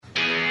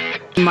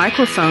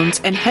Microphones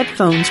and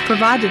headphones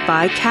provided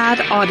by CAD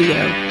Audio.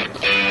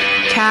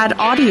 CAD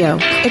Audio,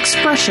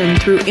 expression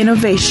through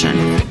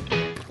innovation.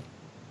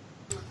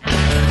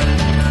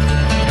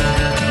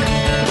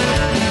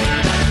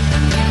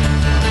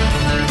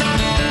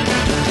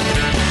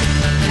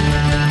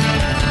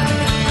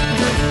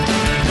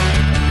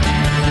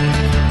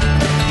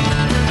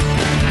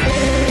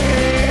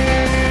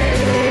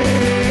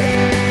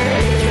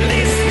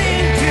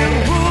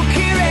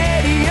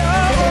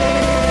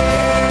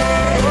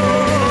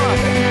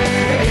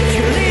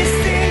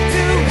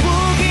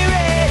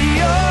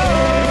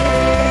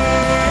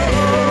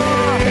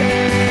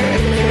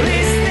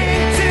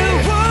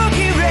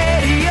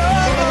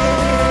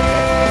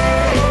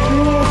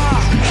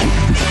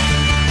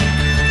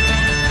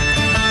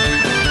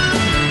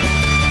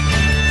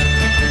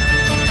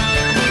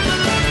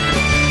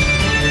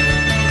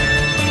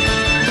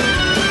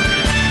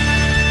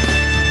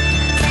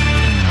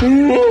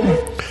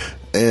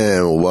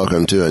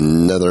 To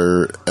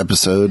another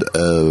episode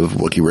of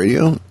Wookiee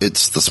Radio.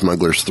 It's the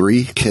Smugglers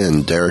 3,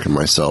 Ken, Derek, and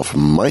myself,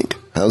 Mike.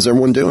 How's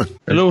everyone doing?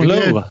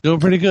 Hello. Doing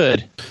pretty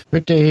good.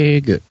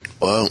 Pretty good.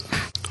 Well,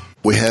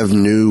 we have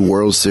new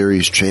World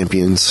Series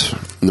champions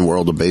in the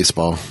world of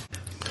baseball.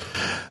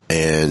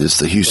 And it's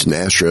the Houston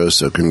Astros,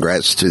 so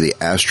congrats to the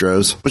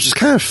Astros, which is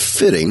kind of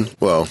fitting.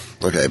 Well,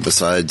 okay,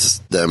 besides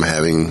them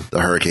having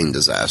the hurricane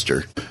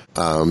disaster.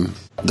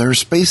 They're a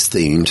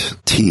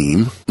space-themed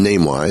team,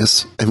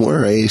 name-wise, and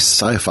we're a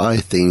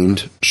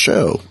sci-fi-themed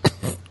show.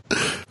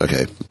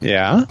 Okay.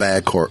 Yeah.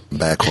 Bad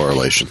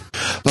correlation.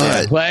 But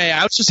yeah. Well, hey,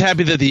 I was just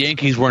happy that the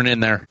Yankees weren't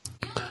in there.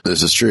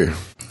 This is true.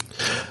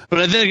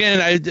 But then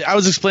again, I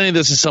was explaining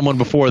this to someone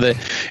before that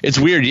it's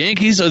weird.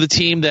 Yankees are the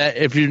team that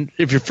if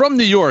you're from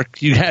New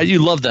York,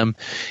 you love them.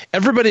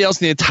 Everybody else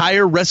in the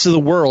entire rest of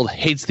the world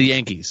hates the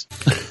Yankees.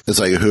 It's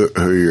like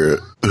who's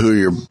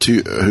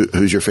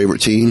your favorite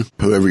team?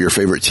 Whoever your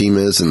favorite team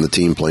is, and the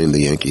team playing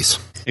the Yankees.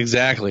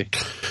 Exactly.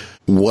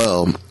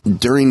 Well,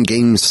 during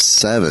Game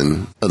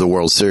 7 of the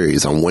World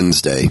Series on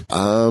Wednesday,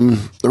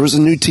 there was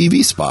a new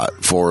TV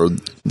spot for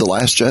The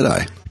Last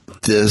Jedi.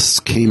 This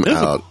came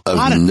out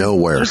of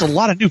nowhere. There's a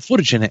lot of new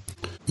footage in it.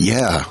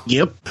 Yeah.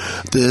 Yep.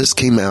 This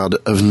came out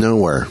of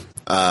nowhere.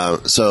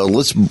 So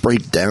let's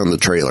break down the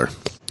trailer.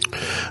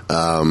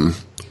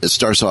 It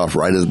starts off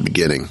right at the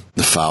beginning.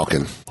 The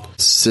Falcon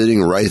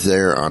sitting right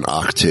there on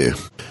Ahch-To.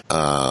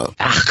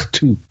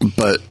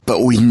 But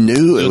we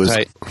knew it was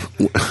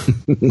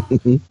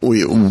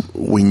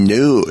we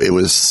knew it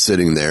was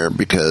sitting there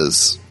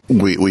because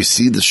we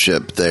see the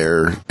ship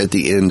there at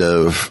the end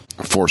of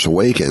Force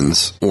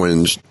Awakens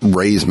when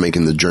Rey's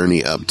making the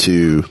journey up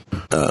to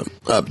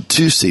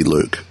see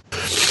Luke.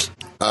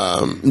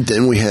 Then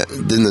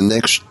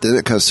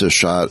it cuts to a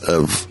shot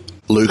of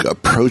Luke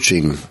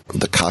approaching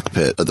the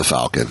cockpit of the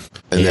Falcon.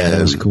 And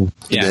that was cool.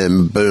 And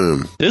then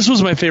boom. This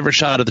was my favorite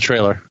shot of the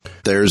trailer.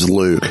 There's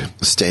Luke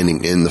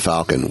standing in the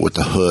Falcon with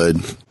the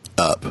hood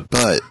up.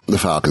 But the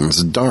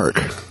Falcon's dark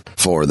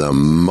for the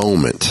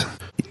moment.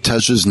 He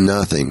touches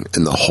nothing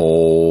and the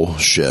whole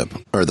ship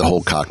or the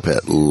whole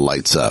cockpit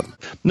lights up.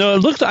 No,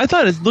 I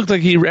thought it looked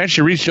like he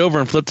actually reached over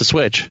and flipped the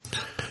switch.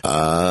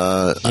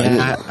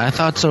 I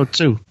thought so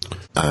too.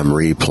 I'm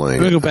replaying. I'm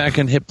going to go back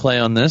and hit play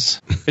on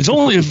this. It's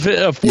only a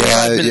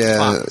 45-minute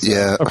spot.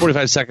 Yeah. Or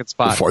 45-second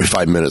spot.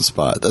 45-minute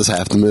spot. That's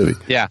half the movie.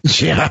 Yeah.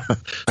 Yeah.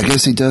 I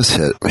guess he does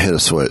hit a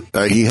switch.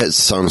 He hits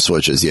some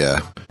switches, yeah.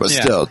 But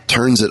still,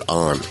 turns it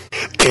on.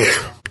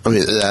 I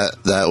mean,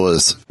 that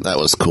was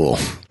cool.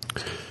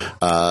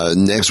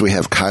 Next, we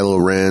have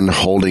Kylo Ren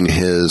holding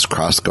his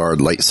crossguard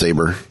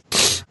lightsaber.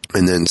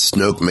 And then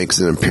Snoke makes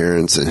an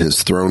appearance in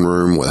his throne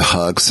room with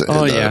Hux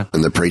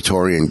and the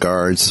Praetorian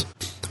guards.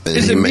 And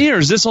is it me, or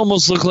does this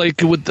almost look like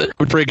with the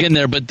break in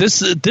there? But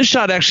this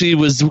shot actually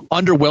was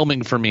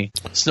underwhelming for me,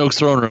 Snoke's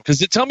throne room.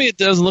 Because tell me it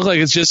doesn't look like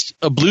it's just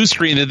a blue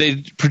screen that they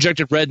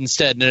projected red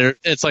instead, and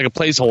it's like a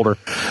placeholder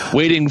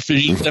waiting for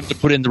them to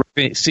put in the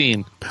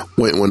scene.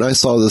 When I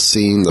saw this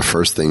scene, the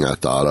first thing I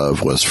thought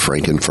of was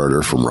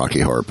Frankenfurter from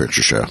Rocky Horror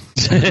Picture Show.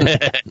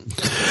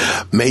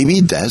 Maybe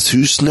that's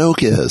who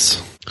Snoke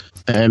is.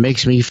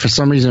 For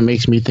some reason, it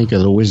makes me think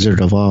of the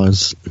Wizard of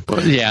Oz.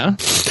 Yeah.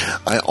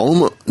 The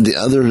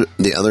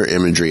other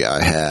imagery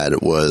I had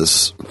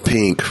was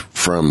Pink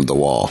from The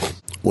Wall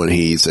when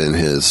he's in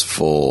his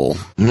full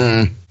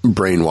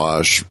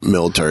brainwash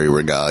military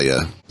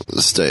regalia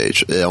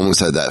stage. It almost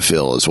had that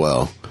feel as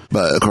well.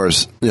 But of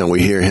course,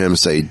 we hear him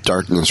say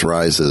darkness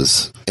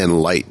rises and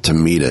light to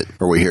meet it,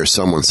 or we hear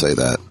someone say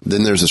that.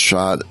 Then there's a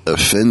shot of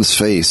Finn's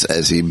face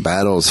as he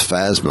battles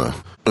Phasma.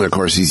 And of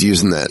course, he's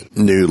using that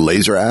new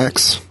laser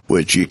axe,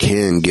 which you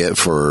can get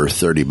for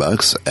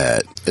 $30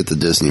 at the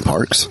Disney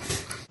parks.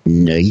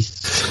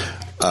 Nice.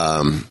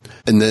 And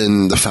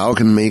then the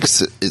Falcon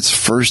makes its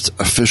first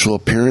official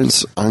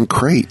appearance on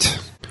Crate.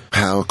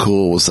 How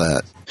cool was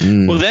that?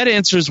 Well, that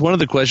answers one of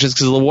the questions,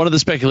 because one of the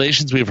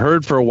speculations we've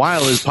heard for a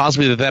while is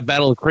possibly that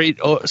Battle of Crate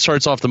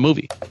starts off the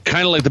movie.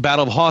 Kind of like the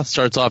Battle of Hoth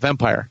starts off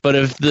Empire. But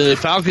if the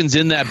Falcon's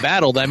in that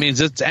battle, that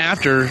means it's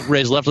after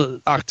Rey's left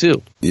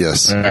Ahch-To.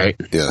 Yes. All right.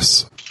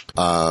 Yes.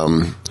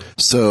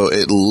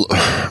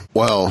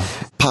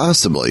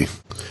 Possibly.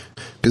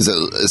 Because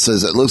it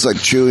says it looks like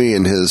Chewie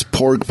and his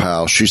Porg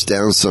pal shoots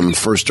down some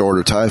First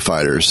Order TIE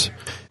fighters,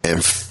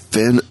 and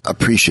Finn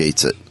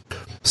appreciates it.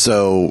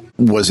 So,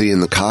 was he in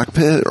the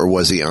cockpit, or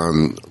was he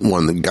on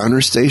one of the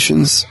gunner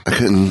stations? I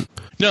couldn't...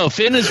 No,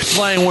 Finn is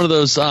flying one of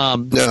those. No,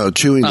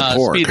 Chewie and the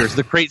Porg. Speeders,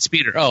 the crate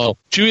speeder. Oh,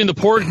 Chewie and the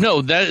Porg.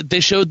 No, that they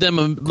showed them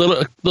a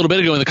little bit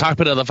ago in the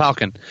cockpit of the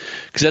Falcon,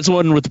 because that's the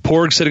one with the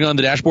Porg sitting on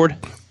the dashboard.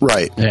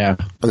 Right. Yeah.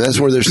 And that's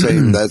where they're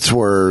saying that's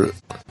where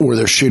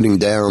they're shooting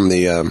down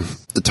the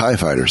TIE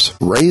fighters.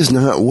 Rey's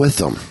not with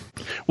them.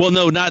 Well,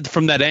 no, not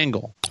from that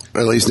angle.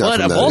 At least not.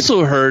 But I've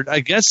also heard, I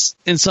guess,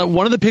 in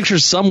one of the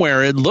pictures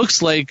somewhere, it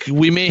looks like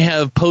we may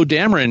have Poe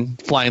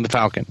Dameron flying the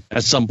Falcon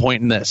at some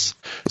point in this.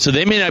 So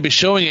they may not be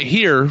showing it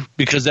here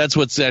because that's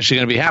what's actually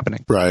going to be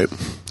happening. Right.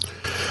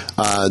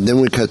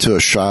 Then we cut to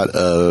a shot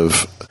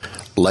of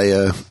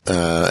Leia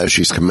as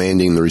she's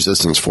commanding the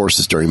Resistance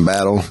forces during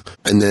battle.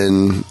 And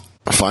then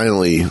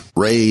finally,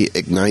 Rey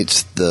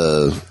ignites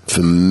the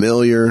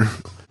familiar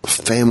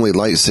family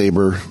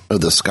lightsaber of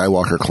the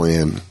Skywalker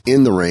clan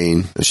in the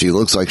rain, and she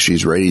looks like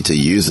she's ready to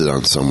use it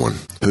on someone.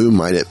 Who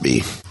might it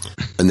be?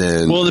 And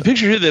then, well, the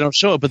picture here they don't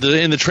show it, but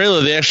in the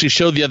trailer they actually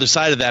showed the other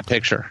side of that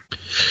picture.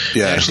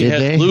 Yeah, it actually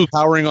has Luke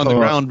powering on the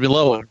ground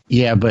below it.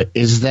 Yeah, but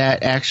is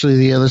that actually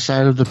the other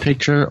side of the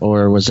picture,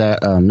 or was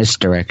that a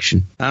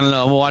misdirection? I don't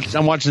know.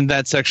 I'm watching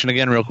that section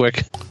again real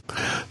quick.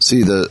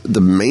 See,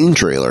 the main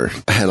trailer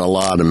had a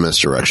lot of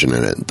misdirection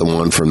in it. The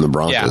one from the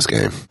Broncos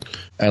game.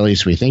 At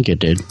least we think it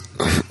did.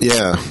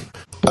 Yeah.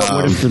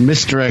 What if the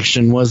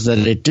misdirection was that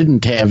it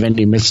didn't have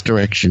any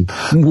misdirection?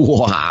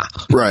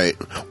 Right.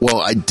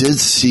 Well, I did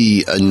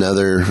see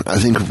another, I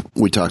think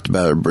we talked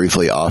about it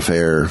briefly off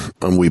air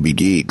on Weeby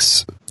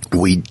Geeks.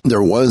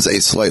 There was a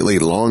slightly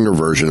longer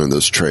version of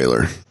this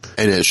trailer,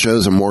 and it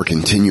shows a more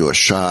continuous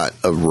shot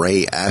of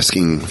Rey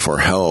asking for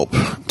help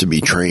to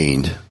be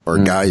trained or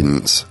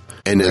guidance,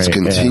 and it's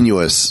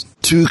continuous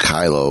to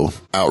Kylo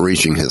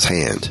outreaching his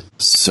hand.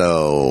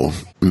 So,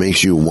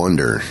 makes you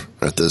wonder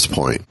at this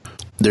point.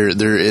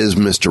 There is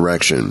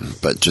misdirection,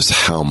 but just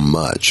how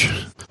much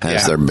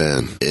has there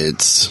been?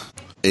 It's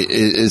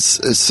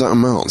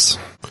something else.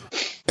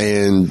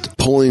 And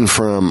pulling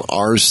from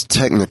Ars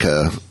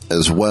Technica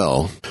as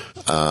well,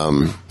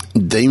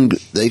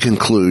 they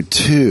conclude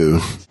too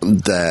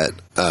that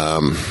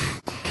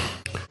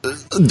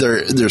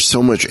there's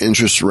so much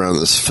interest around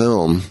this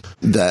film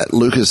that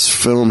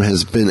Lucasfilm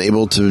has been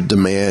able to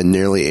demand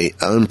nearly an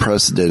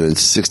unprecedented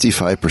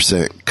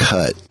 65%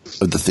 cut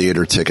of the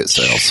theater ticket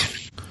sales.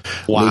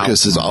 Wow.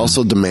 Lucas is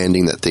also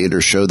demanding that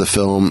theaters show the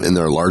film in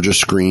their largest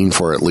screen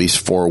for at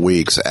least 4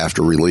 weeks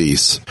after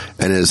release,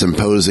 and is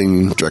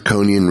imposing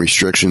draconian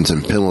restrictions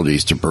and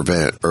penalties to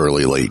prevent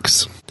early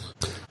leaks.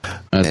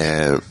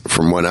 And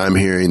from what I'm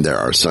hearing, there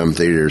are some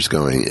theaters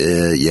going,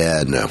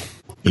 no.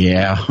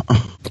 Yeah.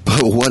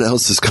 But what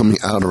else is coming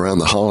out around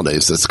the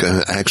holidays that's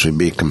going to actually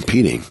be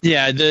competing?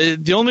 Yeah,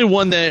 the only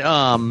one that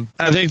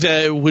I think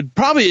that would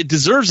probably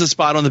deserves a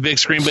spot on the big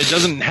screen, but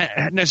doesn't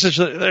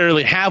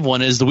necessarily have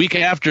one, is the week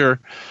after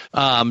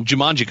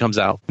Jumanji comes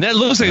out. And that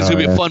looks like it's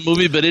going to be a fun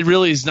movie, but it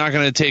really is not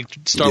going to take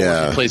Star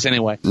Wars' place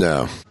anyway.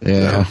 No.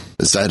 Yeah. No.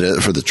 Is that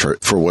it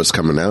for what's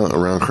coming out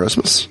around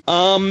Christmas?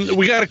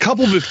 We got a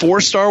couple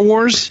before Star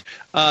Wars.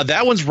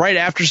 That one's right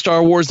after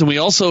Star Wars, and we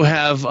also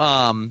have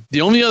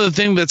the only other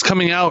thing that's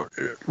coming out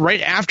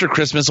right after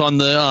Christmas on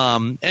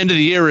the end of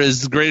the year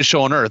is The Greatest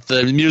Show on Earth,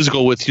 the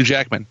musical with Hugh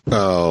Jackman.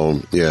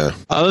 Oh, yeah.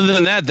 Other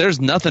than that, there's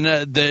nothing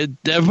that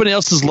everybody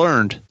else has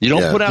learned. You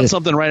don't put out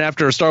something right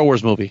after a Star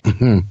Wars movie.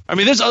 I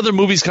mean, there's other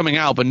movies coming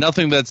out, but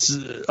nothing that's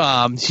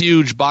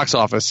huge box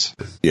office.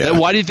 Yeah.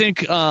 Why do you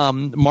think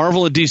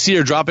Marvel and DC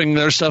are dropping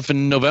their stuff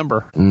in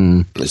November?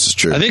 This is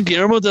true. I think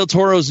Guillermo del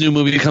Toro's new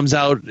movie comes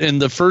out in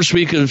the first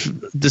week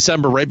of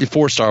December, right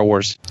before Star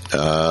Wars. Which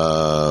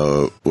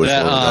one would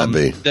that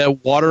be?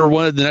 That water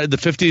one, the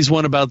 50s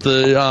one about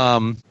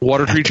the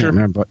water creature. I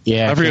remember.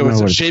 Yeah, I forget.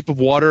 Was it Shape of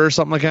Water or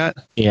something like that?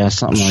 Yeah,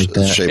 something like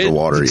that. Shape of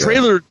Water. The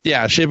trailer,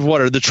 Shape of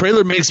Water. The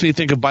trailer makes me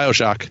think of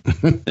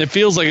BioShock. It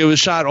feels like it was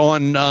shot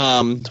on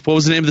what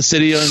was the name of the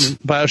city on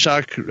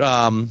BioShock?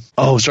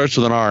 It starts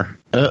with an R.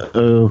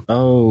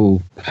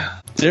 Oh.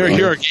 Derek,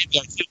 you're a game guy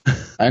too.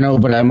 I know,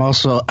 but I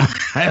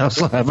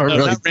also have a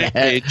really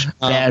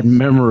bad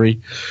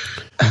memory.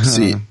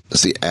 See,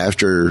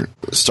 after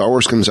Star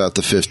Wars comes out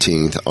the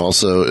 15th,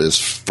 also is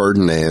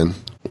Ferdinand,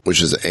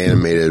 which is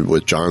animated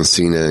with John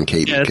Cena and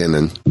Kate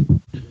McKinnon.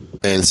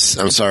 And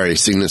I'm sorry,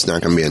 Cena's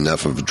not going to be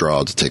enough of a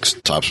draw to take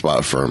top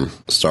spot from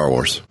Star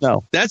Wars.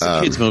 No, that's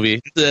a kids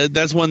movie.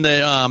 That's one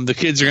that the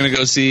kids are going to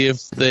go see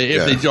if they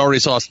already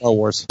saw Star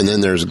Wars. And then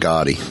there's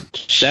Gotti.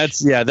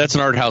 That's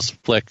an art house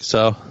flick.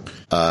 So.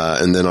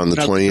 And then on the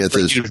 20th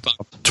is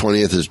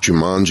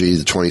Jumanji.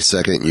 The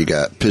 22nd, you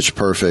got Pitch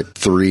Perfect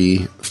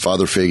 3,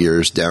 Father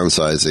Figures,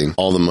 Downsizing,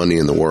 All the Money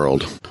in the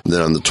World. And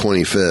then on the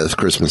 25th,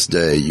 Christmas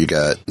Day, you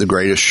got The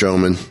Greatest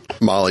Showman,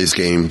 Molly's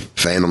Game,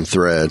 Phantom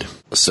Thread.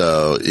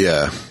 So,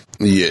 yeah,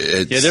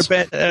 Yeah,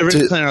 they're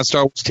everyone's planning on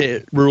Star Wars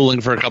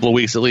ruling for a couple of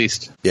weeks at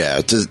least.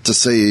 Yeah, to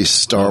say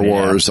Star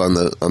Wars on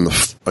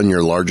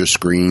your largest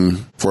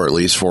screen for at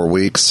least 4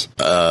 weeks,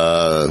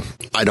 I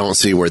don't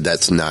see where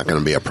that's not going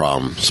to be a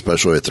problem,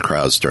 especially with the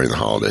crowds during the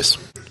holidays.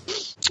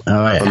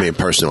 I mean,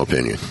 personal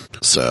opinion.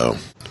 So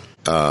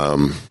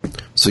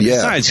yeah.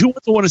 Besides, who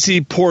wouldn't want to see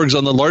Porgs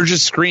on the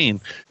largest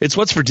screen? It's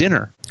what's for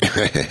dinner.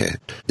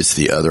 It's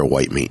the other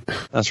white meat.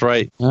 That's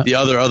right. The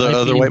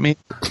other white meat.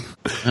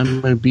 I'm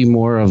going to be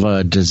more of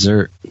a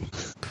dessert.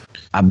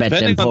 I bet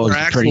them porgs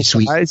are pretty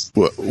sweet.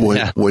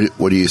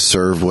 What do you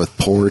serve with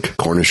porg?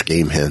 Cornish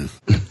game hen.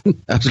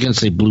 I was going to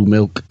say blue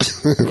milk.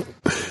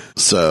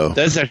 So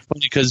that's actually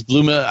funny because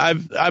Blue Milk.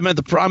 I'm in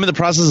the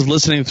process of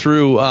listening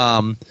through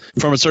from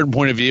a certain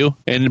point of view,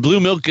 and Blue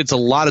Milk gets a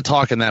lot of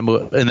talk in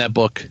that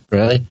book.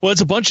 Really? Well,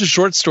 it's a bunch of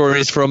short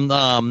stories from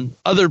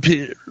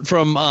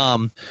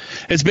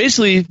it's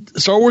basically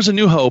Star Wars: A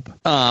New Hope,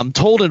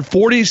 told in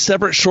 40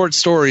 separate short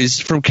stories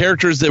from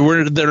characters that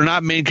are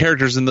not main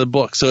characters in the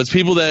book. So it's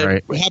people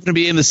that happen to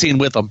be in the scene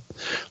with them.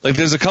 Like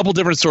there's a couple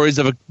different stories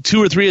of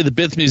 2 or 3 of the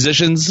Bith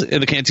musicians in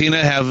the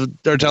cantina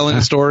are telling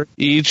a story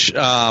each.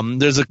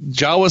 There's a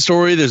Jawa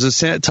story.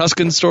 There's a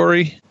Tuscan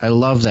story. I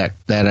love that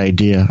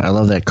idea. I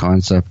love that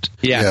concept.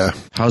 Yeah.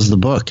 How's the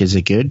book? Is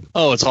it good?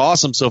 Oh, it's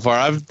awesome so far.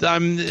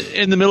 I'm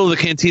in the middle of the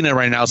cantina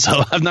right now,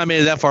 so I've not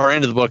made it that far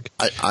into the book.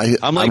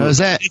 I'm like,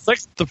 it's like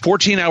the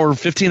 14-hour,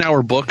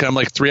 15-hour book. I'm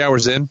like 3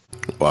 hours in.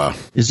 Wow.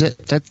 Is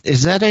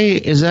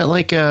that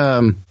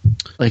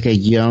like a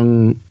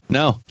young?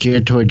 No,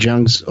 geared toward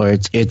youngs, or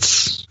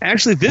it's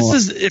actually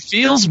it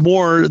feels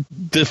more,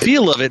 the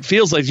feel of it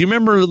feels like, you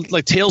remember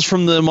like Tales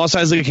from the Mos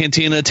Eisley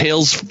Cantina,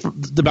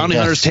 the Bounty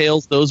Hunter's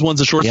Tales, those ones,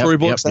 the short story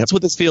books. That's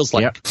what this feels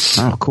like.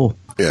 Oh, cool.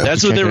 Yeah.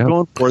 That's what they were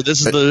going for.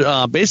 This is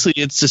the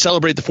basically it's to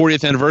celebrate the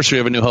 40th anniversary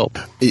of A New Hope.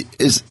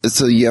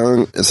 It's a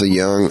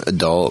young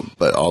adult,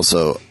 but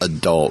also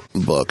adult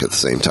book at the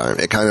same time.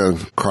 It kind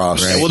of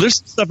crosses. Right. Well, there's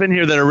stuff in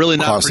here that are really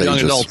not for young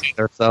adults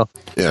either. So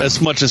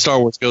as much as Star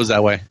Wars goes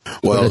that way.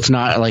 Well, but it's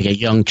not like a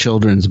young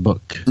children's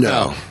book.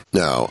 No,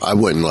 I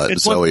wouldn't let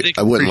Zoe.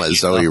 I wouldn't let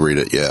Zoe read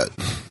it yet.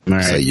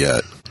 Right. Say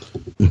yet.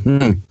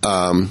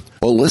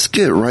 Well, let's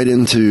get right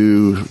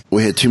into.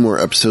 We had 2 more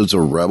episodes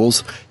of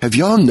Rebels. Have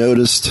y'all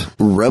noticed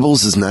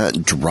Rebels is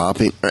not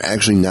dropping, or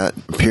actually not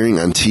appearing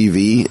on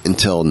TV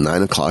until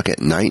 9:00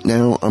 at night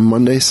now on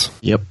Mondays?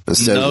 Yep.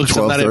 Instead of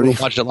 12:30. I'm not able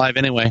to watch it live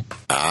anyway.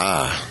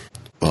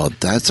 Well,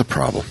 that's a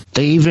problem.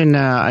 They even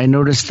I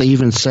noticed they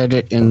even said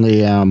it in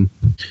the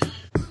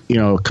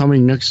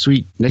coming next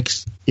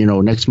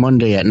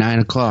Monday at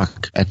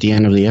 9:00 at the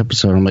end of the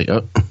episode. I'm like,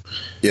 oh,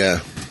 yeah.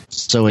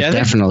 So it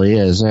definitely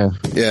is,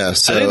 Yeah,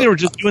 so I think they were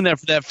just doing that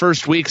for that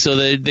first week so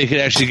they could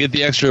actually get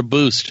the extra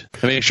boost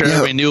and make sure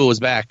everybody knew it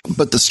was back.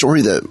 But the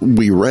story that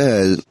we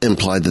read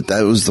implied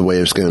that was the way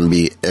it's going to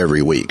be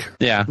every week.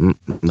 Yeah.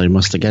 They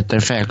must have got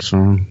their facts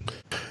wrong.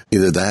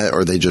 Either that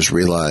or they just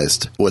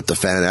realized with the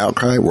fan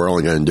outcry, we're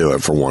only going to do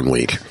it for 1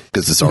 week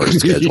because it's already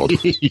scheduled.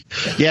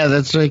 Yeah,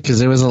 that's right, because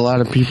there was a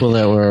lot of people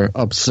that were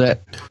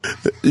upset.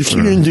 If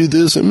you're going to do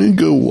this, I'm going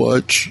to go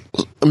watch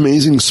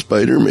Amazing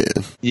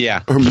Spider-Man.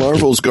 Yeah. Or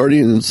Marvel's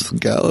Guardians of the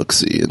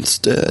Galaxy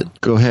instead.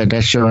 Go ahead,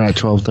 that's showing at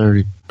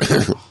 12:30.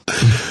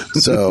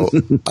 So,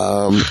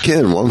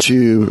 Ken, why don't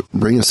you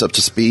bring us up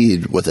to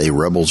speed with a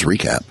Rebels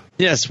recap?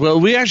 Yes, well,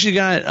 we actually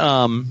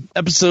got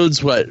episodes,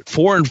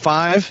 4 and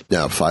 5?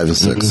 Yeah, 5 and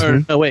 6. Mm-hmm.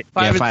 Or, no, wait,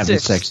 5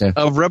 and 6 yeah.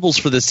 of Rebels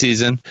for this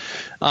season.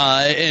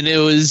 And it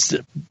was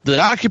The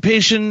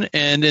Occupation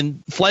and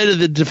in Flight of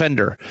the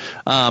Defender.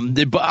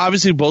 They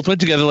obviously both went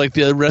together like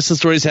the rest of the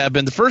stories have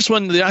been. The first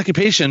one, The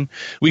Occupation,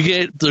 we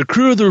get the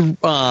crew of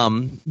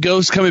the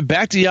Ghost coming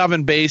back to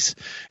Yavin Base,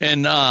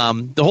 and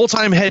the whole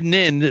time heading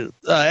in,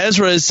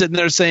 Ezra is sitting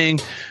there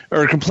saying,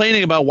 or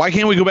complaining about, why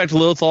can't we go back to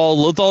Lothal?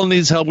 Lothal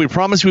needs help. We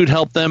promised we would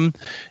help them.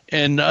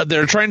 And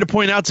they're trying to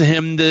point out to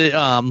him that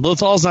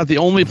Lothal is not the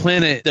only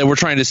planet that we're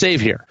trying to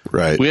save here.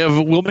 Right.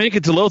 We'll make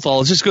it to Lothal.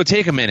 Let's just go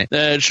take a minute.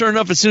 Sure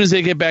enough, as soon as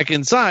they get back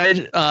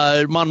inside,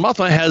 Mon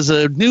Mothma has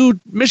a new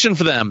mission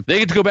for them. They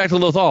get to go back to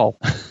Lothal.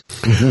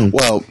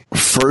 Well,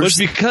 first,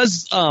 but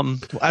because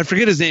I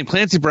forget his name,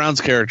 Clancy Brown's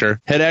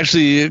character had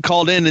actually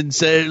called in and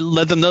said,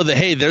 let them know that,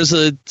 hey, there's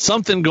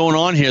something going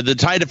on here. The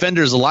TIE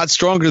Defender is a lot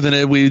stronger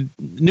than we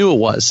knew it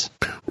was.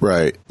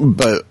 Right,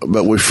 but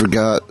we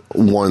forgot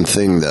one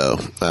thing though.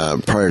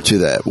 Prior to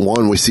that,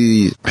 we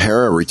see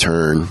Hera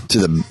return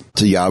to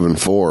Yavin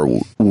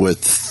 4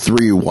 with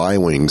 3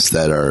 Y-wings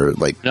that are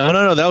like.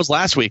 No, that was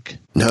last week.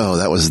 No,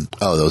 that was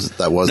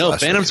no,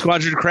 last Phantom week.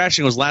 Squadron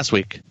crashing was last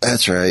week.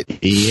 That's right.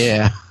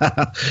 Yeah.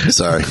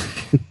 Sorry.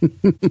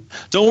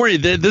 Don't worry.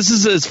 This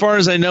is, as far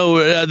as I know,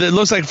 it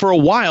looks like for a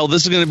while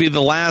this is going to be the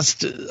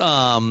last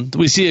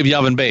we see of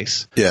Yavin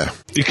Base. Yeah.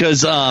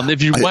 Because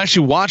if you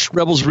actually watched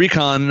Rebels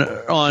Recon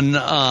on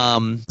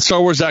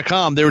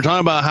StarWars.com, they were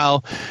talking about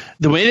how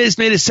the way they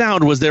made it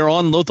sound was they're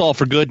on Lothal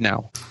for good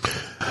now.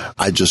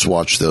 I just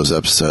watched those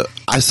episodes.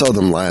 I saw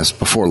them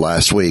before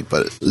last week,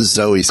 but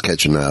Zoe's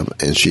catching up,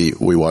 and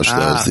we watched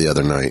those the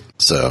other night.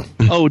 So,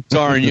 oh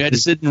darn, you had to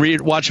sit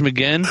and watch them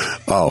again.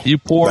 Oh, you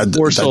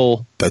poor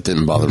soul. That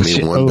didn't bother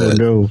me one bit.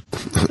 No.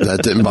 That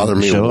didn't bother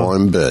me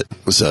one bit.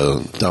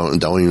 So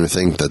don't even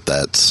think that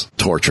that's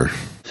torture.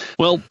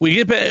 Well, we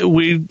get back,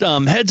 we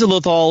head to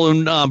Lothal,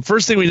 and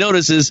first thing we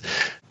notice is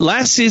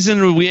last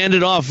season we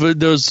ended off.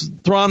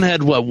 Thrawn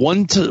had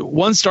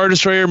one Star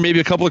Destroyer, maybe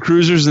a couple of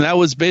cruisers, and that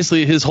was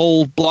basically his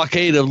whole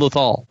blockade of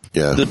Lothal.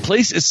 Yeah. The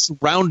place is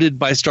surrounded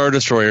by Star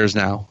Destroyers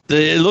now.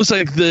 It looks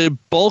like the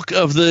bulk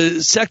of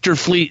the sector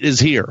fleet is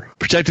here,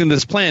 protecting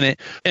this planet,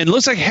 and it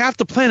looks like half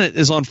the planet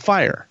is on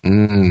fire.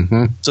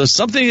 Mm-hmm. So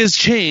something has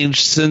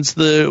changed since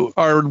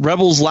our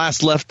rebels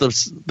last left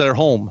their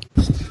home.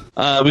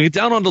 We get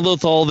down onto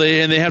Lothal,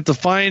 and they have to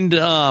find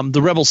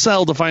the rebel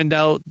cell to find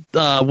out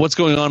what's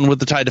going on with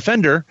the TIE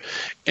Defender.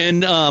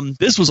 And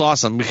this was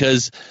awesome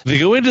because they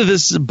go into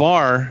this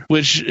bar,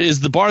 which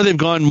is the bar they've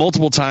gone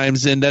multiple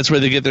times, and that's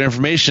where they get their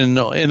information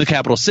in the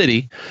capital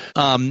city.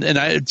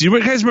 Do you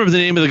guys remember the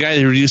name of the guy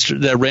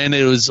that ran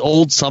it? It was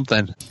Old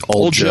something.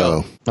 Old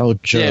Joe.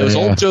 Old Joe. Yeah, it was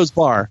Old Joe's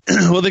bar.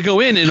 Well, they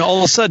go in, and all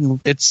of a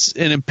sudden, it's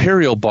an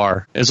Imperial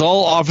bar. It's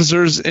all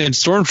officers and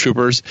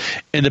stormtroopers.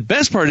 And the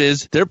best part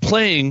is they're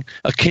playing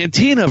a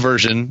Cantina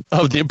version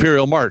of the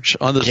Imperial March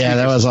on the speakers. Yeah,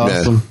 that was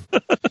awesome.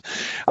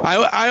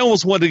 I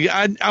almost want to.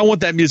 I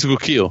want that musical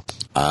cue.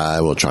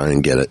 I will try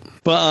and get it.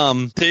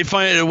 But they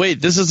find,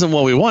 wait, this isn't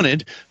what we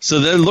wanted. So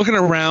they're looking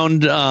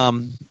around,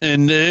 and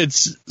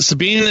it's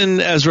Sabine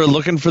and Ezra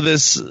looking for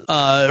this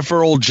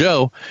for Old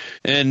Joe.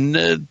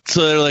 And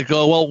so they're like,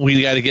 oh, well,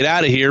 we got to get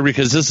out of here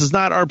because this is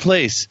not our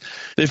place.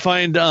 They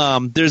find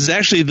there's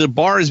actually the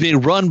bar is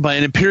being run by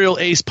an Imperial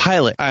ace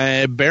pilot,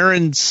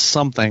 Baron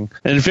something.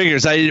 And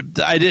figures, I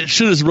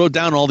should have wrote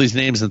down all these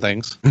names and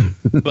things.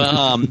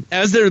 But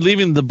as they're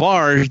leaving the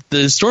bar,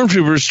 the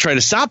stormtroopers try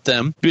to stop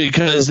them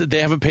because they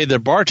haven't paid their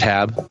bar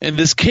tab. And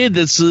this kid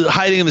that's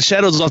hiding in the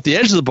shadows off the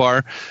edge of the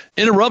bar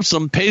interrupts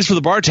them, pays for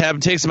the bar tab,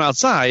 and takes them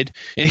outside.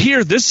 And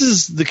here, this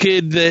is the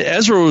kid that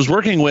Ezra was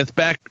working with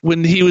back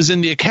when he was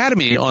in the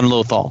academy on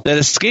Lothal that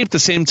escaped the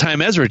same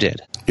time Ezra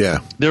did. Yeah.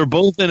 They were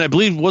both in, I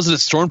believe, wasn't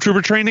it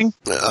Stormtrooper training?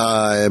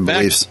 I believe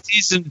back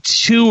season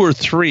 2 or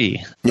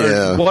 3.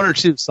 Yeah. Or 1 or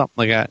 2, something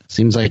like that.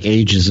 Seems like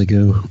ages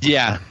ago.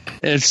 Yeah.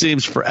 It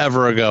seems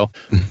forever ago.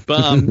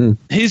 But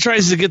he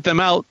tries to get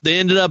them out. They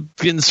ended up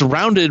getting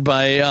surrounded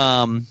by,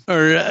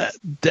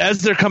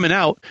 as they're coming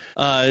out,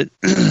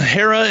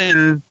 Hera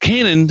and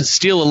Kanan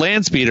steal a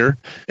land speeder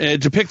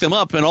to pick them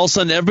up, and all of a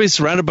sudden everybody's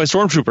surrounded by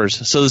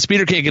stormtroopers. So the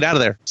speeder can't get out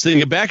of there. So they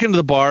get back into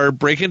the bar,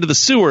 break into the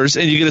sewers,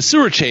 and you get a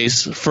sewer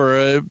chase for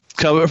a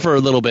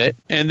little bit.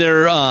 And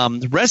they're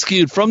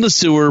rescued from the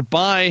sewer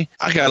by,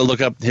 I got to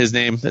look up his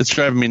name. It's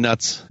driving me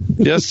nuts.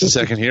 Just a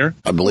second here.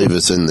 I believe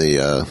it's in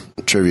the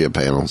trivia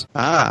panels.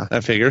 Ah,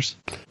 that figures.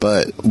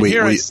 But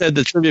I said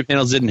the trivia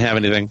panels didn't have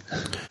anything.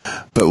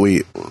 But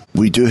we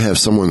do have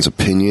someone's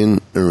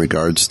opinion in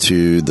regards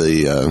to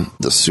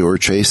the sewer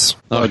chase.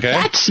 Okay.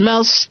 That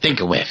smells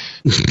stink-a-whiff.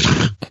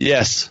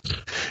 Yes.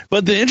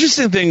 But the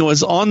interesting thing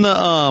was on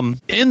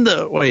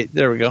the wait,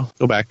 there we go.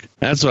 Go back.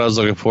 That's what I was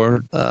looking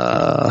for.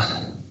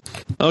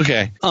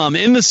 Okay.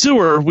 In the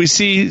sewer, we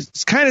see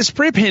it's kind of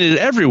spray painted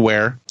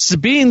everywhere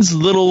Sabine's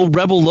little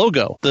rebel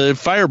logo, the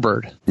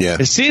Firebird. Yeah.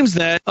 It seems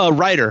that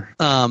Ryder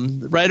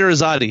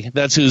Azadi,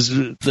 that's who's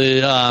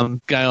the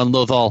guy on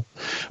Lothal.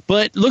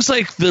 But looks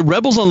like the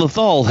rebels on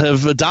Lothal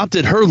have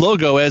adopted her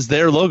logo as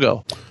their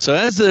logo. So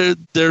as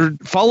they're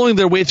following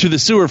their way through the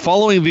sewer,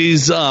 following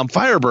these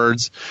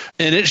Firebirds,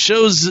 and it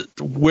shows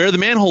where the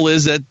manhole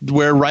is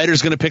where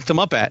Ryder's going to pick them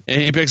up at.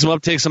 And he picks them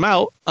up, takes them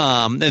out.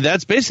 And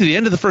that's basically the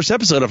end of the first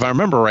episode, if I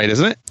remember right,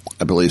 isn't it?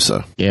 I believe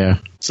so. Yeah.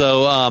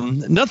 So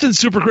nothing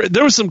super.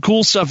 There was some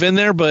cool stuff in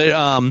there, but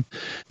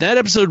that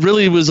episode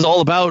really was all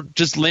about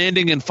just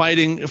landing and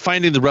finding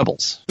the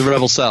rebels, the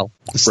rebel cell.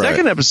 The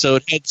second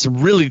episode had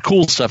some really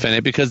cool stuff in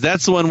it because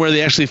that's the one where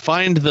they actually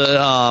find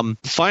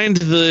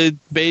the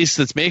base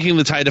that's making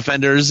the TIE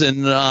Defenders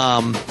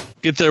and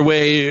get their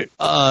way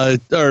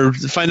or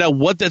find out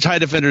what the TIE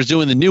Defenders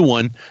do in the new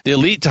one, the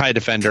Elite TIE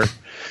Defender.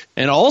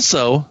 And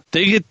also,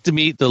 they get to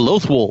meet the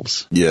Loth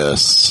Wolves.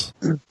 Yes.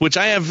 Which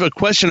I have a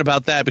question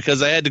about that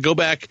because I had to go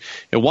back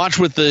and watch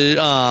with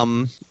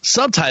the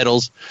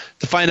subtitles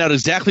to find out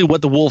exactly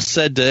what the wolf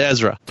said to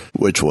Ezra.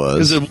 Which was?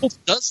 Because the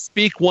wolf does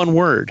speak one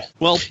word.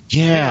 Well,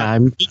 yeah.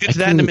 We'll get to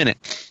that in a minute.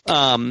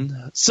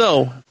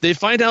 So they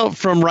find out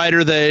from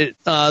Ryder that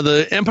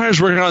the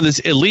Empire's working on this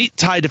Elite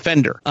TIE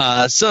Defender.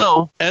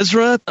 So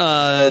Ezra,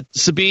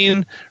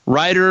 Sabine,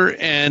 Ryder,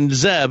 and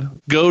Zeb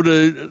go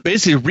to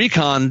basically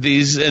recon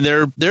these, and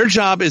their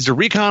job is to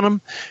recon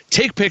them,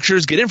 take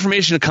pictures, get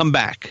information to come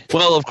back.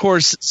 Well, of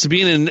course,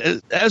 Sabine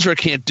and Ezra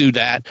can't do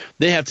that.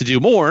 They have to do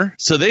more.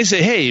 So they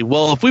say, hey,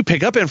 well, if we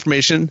pick up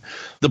information,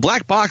 the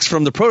black box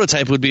from the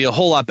prototype would be a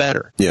whole lot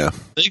better. Yeah.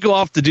 They go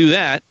off to do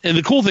that. And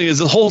the cool thing is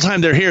the whole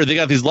time they're here, they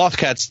got these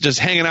Lothcats just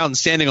hanging out and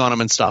standing on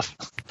them and stuff.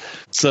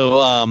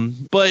 So,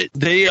 but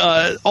they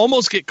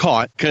almost get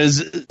caught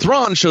because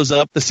Thrawn shows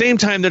up the same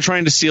time they're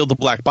trying to steal the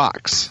black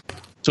box.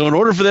 So in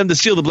order for them to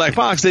steal the black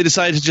box, they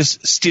decided to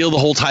just steal the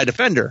whole TIE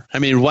Defender. I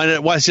mean,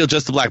 why steal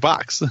just the black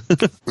box?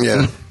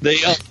 Yeah.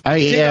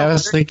 I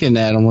was thinking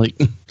that. I'm like...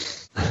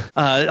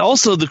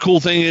 also, the cool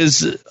thing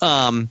is,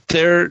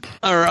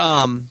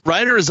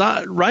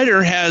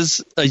 Ryder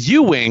has a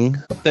U-wing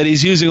that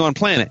he's using on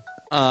planet,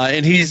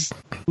 and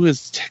who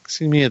is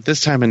texting me at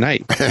this time of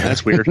night?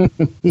 That's weird.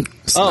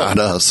 It's not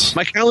us.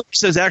 My calendar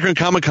says Akron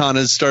Comic-Con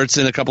starts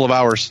in a couple of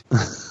hours.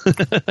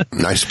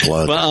 Nice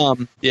plug.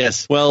 But,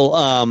 yes.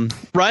 Well,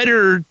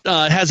 Ryder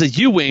has a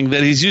U-wing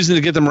that he's using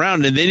to get them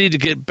around, and they need to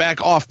get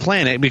back off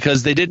planet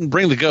because they didn't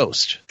bring the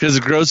Ghost because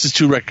the Ghost is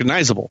too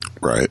recognizable.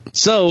 Right.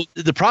 So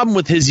the problem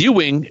with his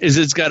U-wing is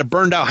it's got a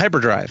burned out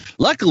hyperdrive.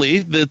 Luckily,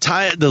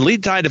 the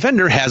lead TIE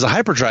Defender has a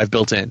hyperdrive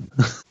built in.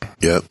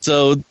 Yep.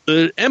 So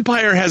the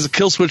Empire has a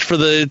kill switch for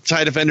the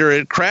TIE Defender.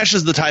 It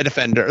crashes the TIE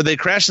Defender. Or they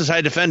crash the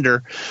TIE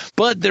Defender,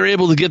 but they're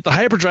able to get the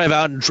hyperdrive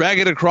out and drag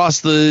it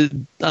across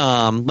the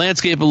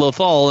landscape of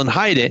Lothal and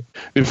hide it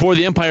before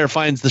the Empire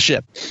finds the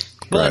ship.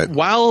 But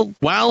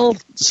while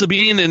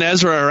Sabine and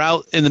Ezra are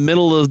out in the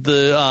middle of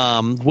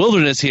the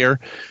wilderness here,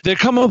 they're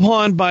come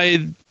upon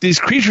by these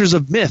creatures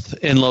of myth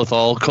in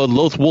Lothal called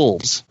Loth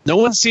Wolves. No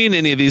one's seen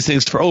any of these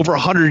things for over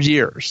 100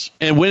 years.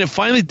 And when it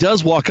finally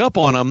does walk up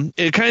on them,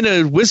 it kind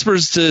of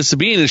whispers to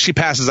Sabine and she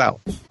passes out.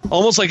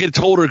 Almost like it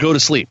told her to go to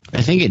sleep.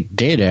 I think it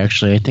did,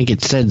 actually. I think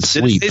it said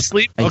sleep. Did it say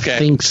sleep? Okay. I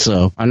think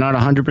so. I'm not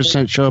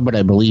 100% sure, but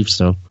I believe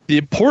so. The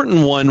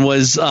important one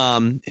was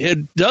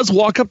it does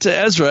walk up to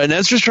Ezra, and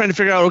Ezra's trying to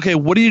figure out, okay,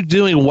 what are you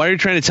doing? Why are you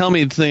trying to tell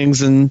me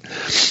things? And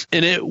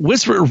it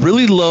whispered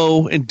really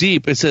low and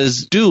deep. It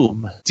says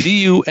Doom.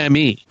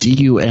 D-U-M-E.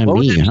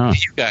 D-U-M-E, huh?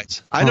 You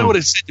guys. I know what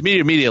it said to me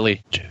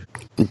immediately.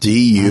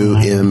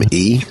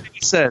 D-U-M-E?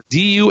 It said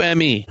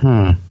D-U-M-E.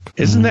 Huh.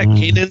 Isn't that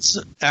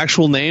Kanan's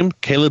actual name?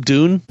 Caleb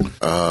Dune?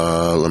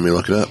 Let me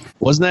look it up.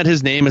 Wasn't that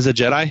his name as a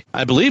Jedi?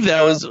 I believe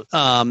that was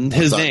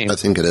his name. I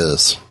think it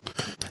is.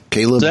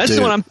 Caleb So that's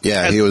Doom. what I'm-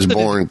 Yeah, he was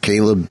born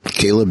Caleb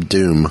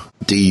Doom.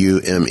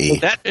 D-U-M-E.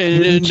 That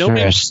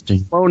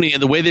Interesting. Filoni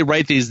and the way they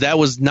write these, that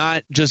was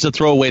not just a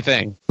throwaway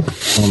thing.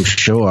 I'm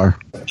sure.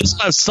 This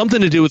has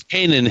something to do with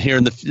Kanan here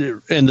in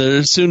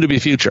the soon-to-be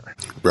future.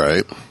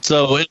 Right.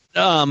 So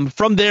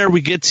from there,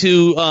 we get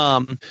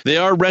to they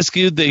are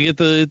rescued. They get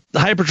the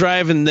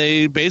hyperdrive, and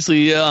they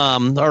basically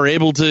are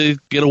able to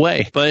get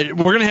away. But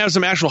we're going to have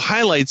some actual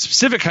highlights,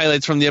 specific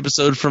highlights from the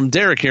episode from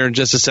Derek here in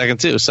just a second,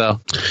 too. So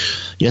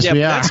Yes,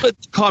 we are. That's what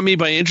caught me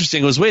by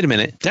interesting was, wait a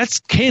minute, that's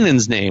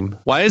Kanan's name.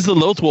 Why is the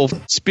Loth Wolf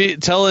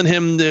calling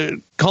him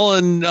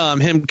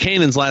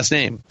Kanan's last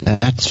name?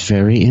 That's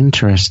very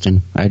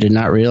interesting. I did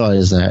not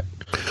realize that.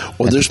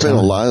 Well, there's been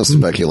a lot of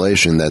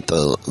speculation that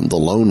the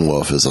lone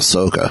wolf is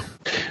Ahsoka.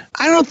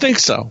 I don't think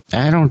so.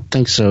 I don't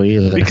think so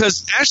either.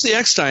 Because Ashley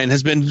Eckstein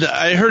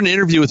I heard an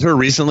interview with her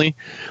recently,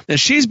 and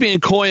she's being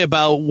coy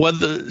about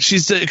whether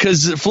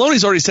because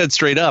Filoni's already said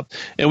straight up,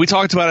 and we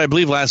talked about it, I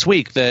believe, last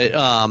week, that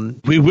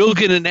we will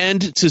get an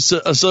end to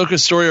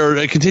Ahsoka's story or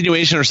a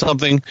continuation or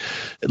something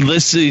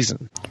this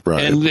season.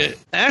 Right. And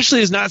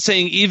Ashley is not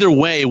saying either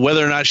way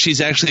whether or not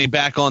she's actually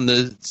back on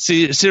the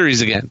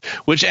series again,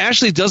 which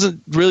Ashley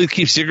doesn't really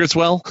keep secrets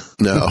well.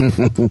 No.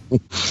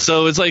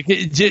 So it's like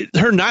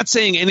her not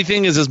saying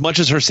anything is as much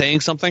as her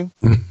saying something.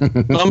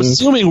 I'm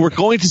assuming we're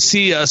going to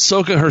see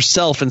Ahsoka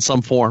herself in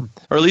some form,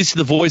 or at least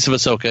the voice of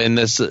Ahsoka in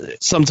this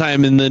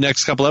sometime in the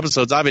next couple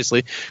episodes,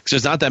 obviously, because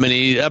there's not that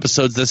many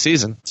episodes this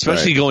season,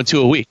 especially going 2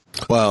 a week.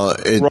 Well,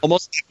 we're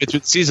almost through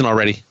the season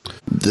already.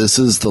 This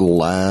is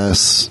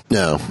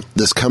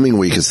this coming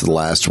week is the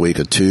last week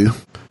of 2.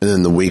 And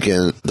then the week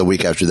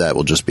after that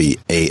will just be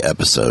a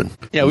episode.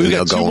 Yeah, we've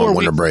got 2 more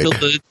weeks until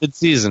the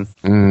mid-season.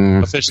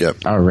 Officially.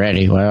 Yep.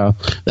 Already. Well,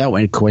 that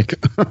went quick.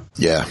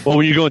 Yeah. Well,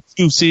 when you're going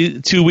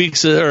 2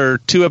 weeks or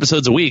 2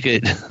 episodes a week,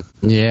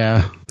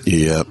 Yeah.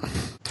 Yep.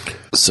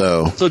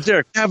 So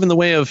Derek, have in the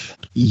way of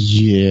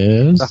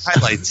yes the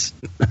highlights.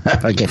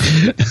 Okay.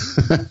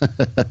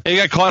 You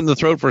got caught in the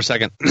throat for a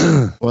second.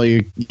 Well,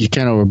 you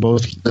kind of were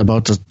both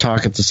about to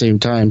talk at the same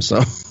time,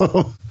 so.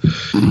 All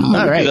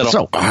right.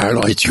 So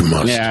highlights you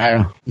must.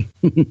 Yeah.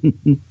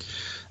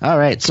 All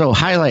right, so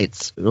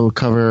highlights. We'll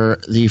cover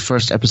the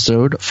first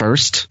episode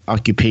first.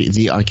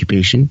 The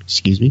occupation.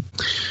 Excuse me.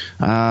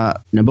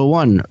 Number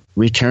 1,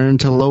 return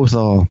to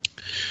Lothal.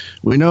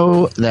 We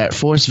know that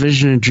Force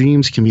vision and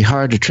dreams can be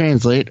hard to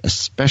translate,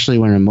 especially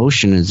when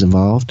emotion is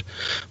involved.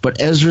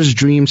 But Ezra's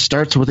dream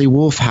starts with a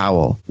wolf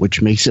howl,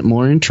 which makes it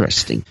more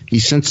interesting. He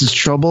senses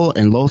trouble,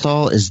 and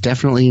Lothal is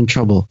definitely in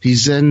trouble.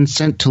 He's then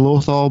sent to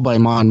Lothal by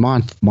Mon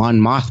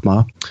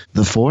Mothma.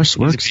 The Force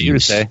works in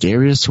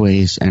mysterious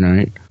ways. And all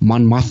right,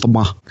 Mon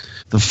Mothma.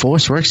 The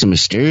Force works in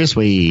mysterious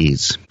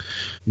ways.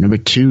 Number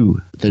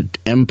 2, the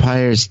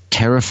Empire's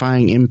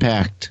terrifying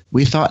impact.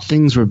 We thought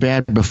things were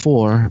bad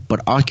before,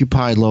 but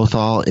occupied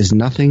Lothal is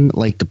nothing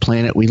like the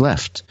planet we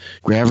left.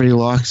 Gravity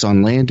locks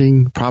on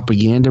landing,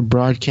 propaganda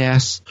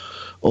broadcasts,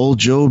 old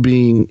Joe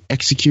being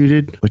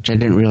executed, which I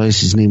didn't realize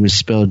his name is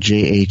spelled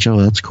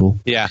J-H-O. That's cool.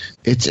 Yeah.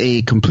 It's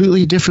a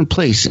completely different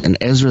place, and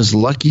Ezra's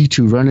lucky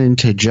to run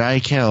into Jai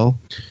Kell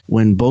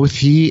when both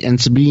he and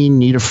Sabine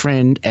need a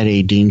friend at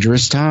a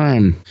dangerous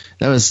time.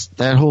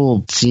 That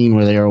whole scene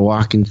where they were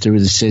walking through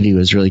the city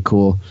was really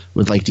cool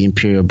with like the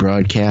Imperial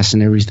broadcast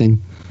and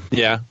everything.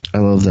 Yeah. I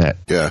love that.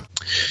 Yeah.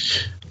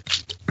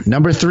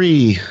 Number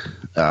 3.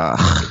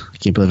 I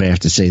can't believe I have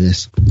to say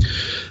this.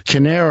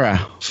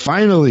 Kanera,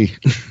 finally.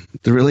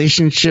 The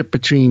relationship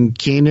between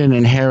Kanan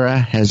and Hera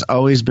has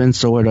always been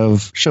sort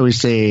of, shall we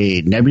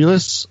say,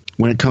 nebulous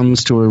when it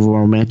comes to a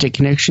romantic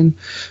connection,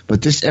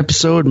 but this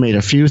episode made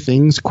a few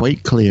things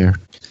quite clear.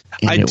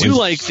 I do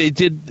like they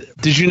did.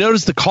 Did you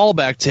notice the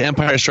callback to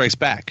Empire Strikes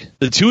Back?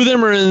 The two of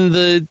them are in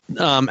the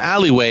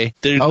alleyway.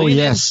 They're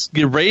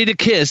get ready to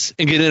kiss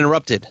and get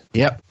interrupted.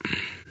 Yep.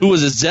 Who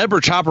was it, Zeb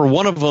or Chopper?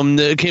 One of them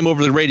that came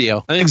over the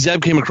radio. I think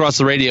Zeb came across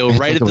the radio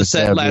right at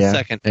the last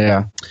second.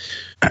 Yeah.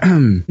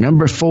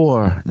 Number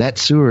 4, that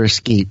sewer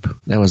escape.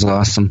 That was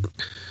awesome.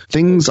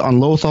 Things on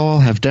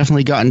Lothal have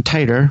definitely gotten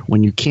tighter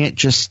when you can't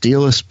just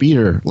steal a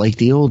speeder like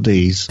the old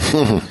days.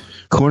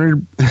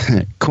 Cornered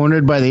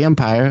by the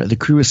Empire, the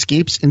crew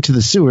escapes into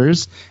the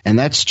sewers, and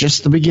that's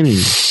just the beginning.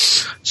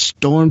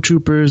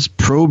 Stormtroopers,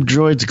 probe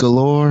droids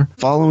galore,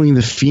 following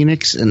the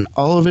Phoenix, and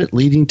all of it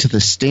leading to the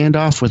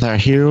standoff with our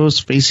heroes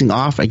facing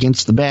off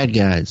against the bad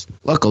guys.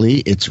 Luckily,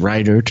 it's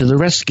Ryder to the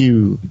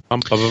rescue.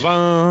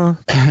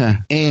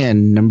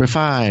 And number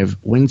 5,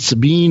 when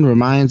Sabine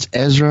reminds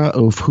Ezra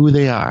of who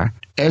they are.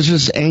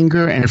 Ezra's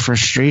anger and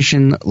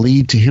frustration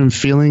lead to him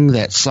feeling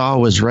that Saw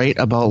was right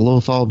about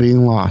Lothal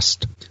being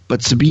lost.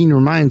 But Sabine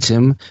reminds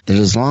him that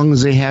as long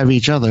as they have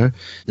each other,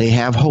 they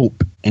have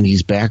hope, and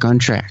he's back on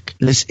track.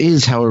 This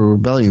is how a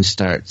rebellion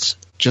starts.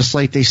 Just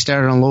like they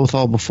started on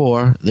Lothal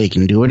before, they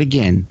can do it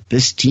again.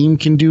 This team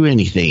can do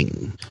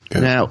anything. Yeah.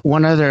 Now,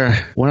 one other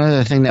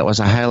thing that was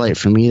a highlight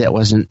for me that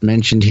wasn't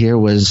mentioned here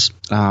was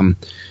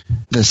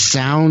the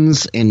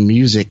sounds and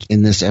music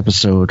in this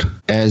episode.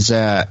 As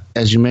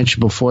you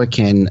mentioned before,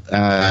 Ken,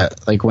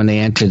 like when they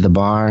entered the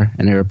bar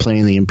and they were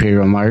playing the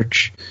Imperial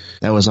March,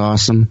 that was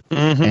awesome.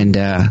 Mm-hmm.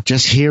 And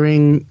just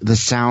hearing the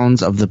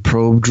sounds of the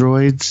probe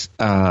droids,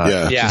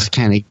 just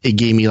kind of it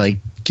gave me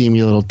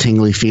a little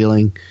tingly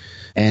feeling.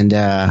 And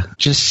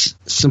just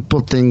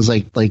simple things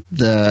like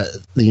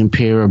the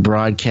Imperial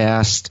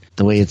broadcast,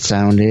 the way it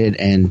sounded,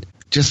 and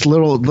just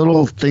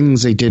little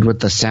things they did with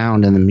the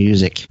sound and the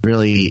music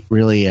really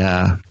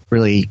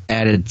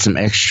added some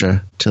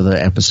extra to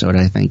the episode,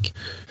 I think.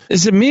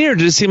 Is it me, or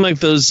did it seem like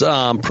those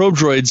probe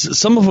droids,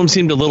 some of them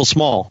seemed a little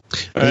small?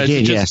 They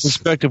did, yes. The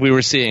perspective we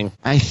were seeing.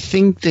 I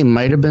think they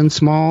might have been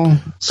smaller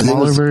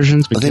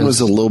versions. I think it was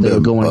a little bit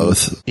of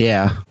both.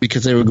 Yeah,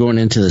 because they were going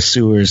into the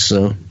sewers,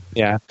 so...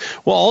 Yeah.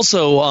 Well,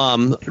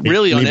 also,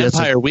 really on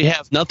Empire, we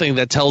have nothing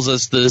that tells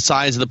us the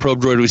size of the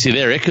probe droid we see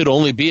there. It could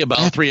only be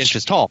about 3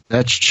 inches tall.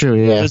 That's true,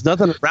 yeah. There's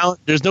nothing around.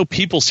 There's no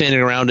people standing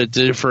around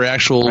it for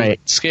actual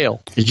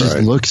scale. It just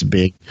looks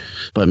big,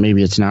 but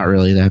maybe it's not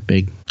really that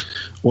big.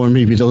 Or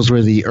maybe those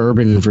were the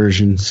urban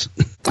versions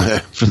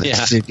for the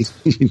city.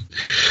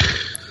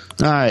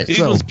 All right,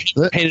 so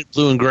painted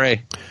blue and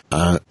gray.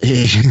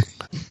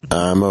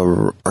 I'm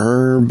a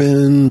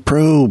urban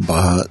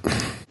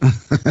probot.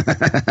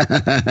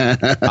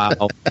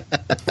 Wow.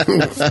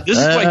 This is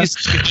why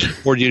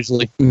he's bored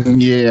usually.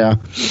 Yeah.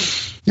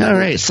 All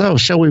right, so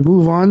shall we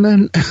move on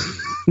then?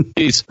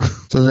 Please.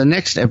 So the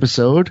next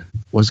episode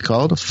was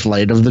called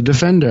Flight of the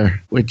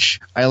Defender,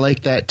 which I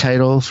like that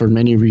title for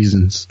many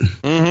reasons.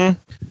 Mm-hmm.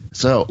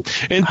 So,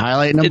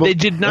 highlight number... They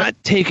did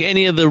not take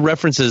any of the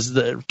references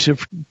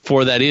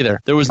for that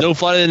either. There was no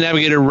Flight of the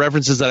Navigator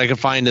references that I could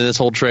find in this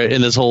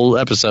whole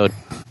episode.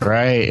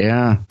 Right,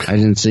 yeah. I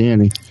didn't see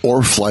any.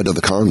 Or Flight of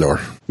the Condor.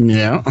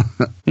 Yeah.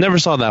 Never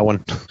saw that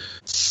one.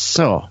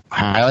 So,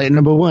 highlight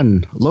number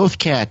 1,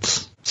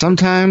 Lothcats.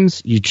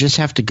 Sometimes you just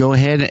have to go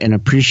ahead and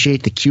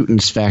appreciate the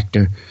cuteness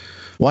factor.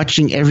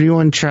 Watching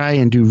everyone try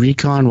and do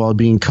recon while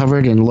being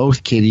covered in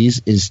Loth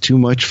kitties is too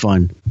much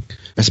fun.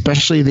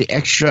 Especially the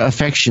extra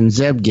affection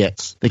Zeb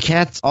gets. The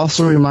cats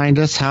also remind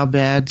us how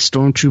bad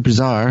stormtroopers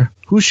are,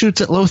 who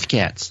shoots at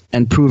Lothcats,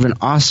 and prove an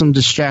awesome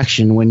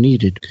distraction when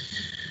needed.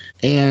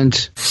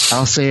 And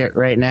I'll say it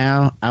right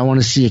now, I want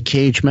to see a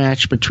cage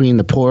match between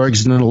the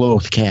Porgs and the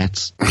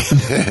Lothcats.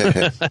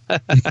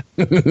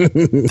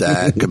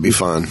 That could be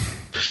fun.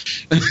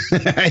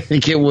 I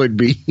think it would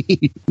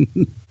be.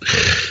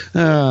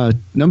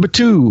 Number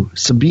 2,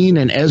 Sabine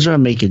and Ezra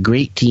make a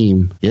great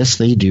team. Yes,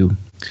 they do.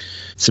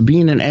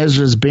 Sabine and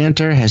Ezra's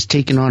banter has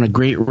taken on a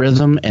great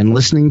rhythm, and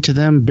listening to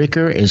them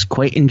bicker is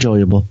quite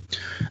enjoyable.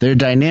 Their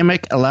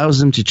dynamic allows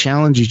them to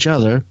challenge each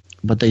other,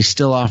 but they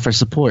still offer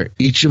support.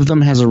 Each of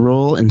them has a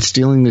role in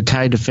stealing the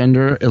TIE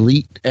Defender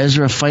elite.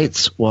 Ezra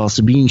fights while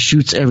Sabine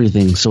shoots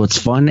everything, so it's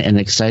fun and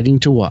exciting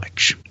to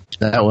watch.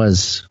 That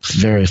was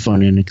very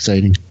fun and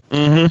exciting.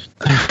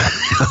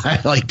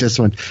 I like this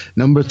one.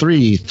 Number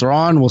 3,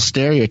 Thrawn will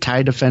stare your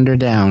TIE Defender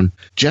down.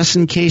 Just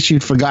in case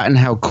you'd forgotten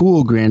how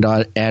cool Grand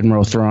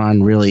Admiral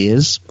Thrawn really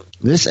is,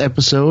 this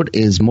episode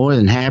is more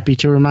than happy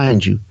to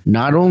remind you.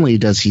 Not only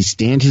does he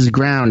stand his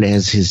ground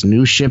as his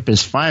new ship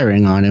is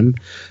firing on him,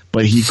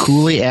 but he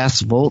coolly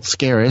asks Volt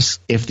Scaris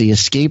if the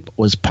escape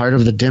was part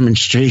of the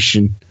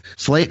demonstration.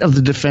 Flight of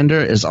the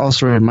Defender is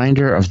also a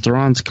reminder of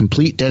Thrawn's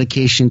complete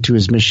dedication to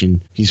his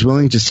mission. He's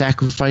willing to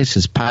sacrifice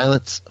his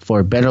pilots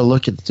for a better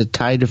look at the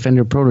TIE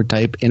Defender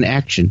prototype in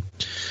action.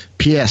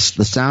 P.S.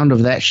 The sound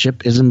of that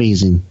ship is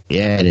amazing.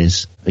 Yeah, it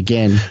is.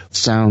 Again,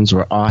 sounds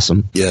were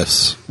awesome.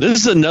 Yes. This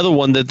is another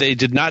one that they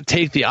did not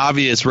take the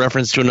obvious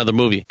reference to another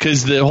movie.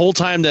 Because the whole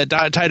time that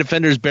TIE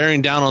Defender is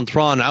bearing down on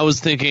Thrawn, I was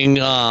thinking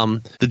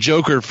the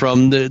Joker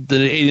from the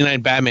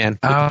 89 Batman.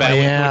 Oh, the Batman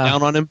yeah. went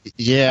down on him.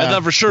 Yeah. I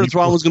thought for sure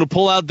Thrawn was going to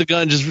pull out the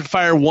gun, just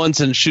fire once,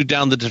 and shoot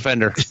down the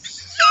Defender.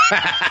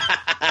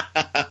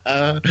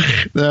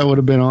 That would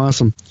have been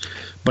awesome.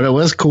 But it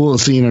was cool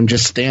seeing him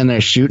just stand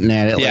there shooting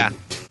at it. Yeah.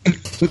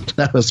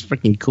 That was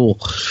freaking cool.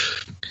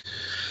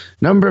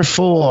 Number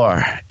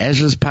 4,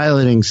 Ezra's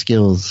piloting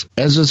skills.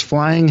 Ezra's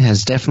flying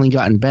has definitely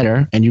gotten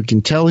better, and you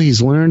can tell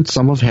he's learned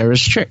some of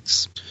Hera's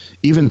tricks.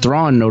 Even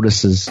Thrawn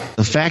notices.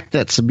 The fact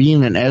that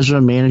Sabine and Ezra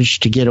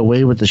managed to get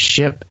away with the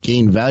ship,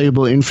 gain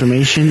valuable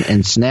information,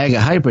 and snag a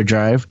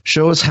hyperdrive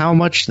shows how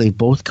much they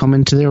both come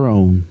into their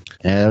own.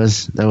 Yeah,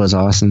 that was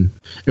awesome.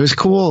 It was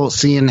cool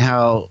seeing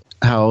how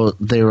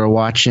they were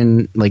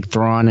watching, like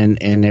Thrawn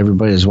and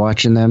everybody was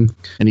watching them,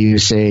 and he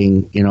was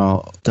saying, you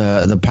know,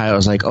 the pilot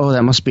was like, "Oh,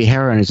 that must be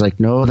Hera," and he's like,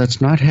 "No, that's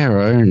not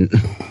Hera," and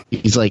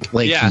he's like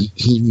yeah.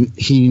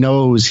 he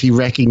knows, he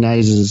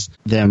recognizes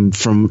them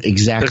from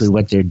exactly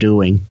what they're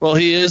doing. Well,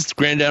 he is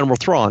Grand Admiral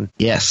Thrawn.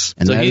 Yes,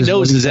 and So that he is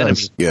knows what his does.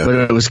 enemy. Yeah. But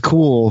it was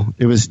cool.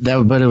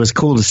 But it was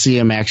cool to see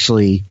him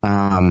actually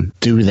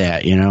do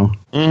that. You know,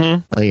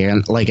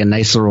 like a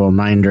nice little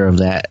reminder of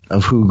that,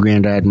 of who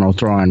Grand Admiral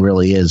Thrawn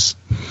really is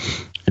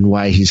and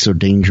why he's so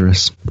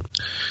dangerous.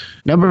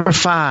 Number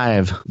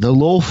 5, the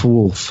Loth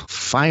Wolf.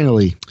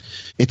 Finally,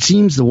 it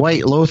seems the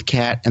White Loth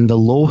Cat and the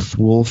Loth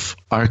Wolf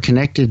are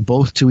connected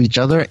both to each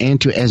other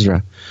and to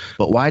Ezra.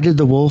 But why did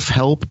the wolf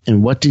help,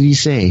 and what did he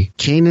say?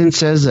 Kanan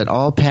says that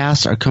all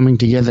paths are coming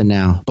together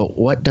now, but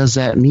what does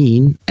that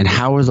mean, and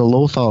how are the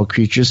Lothal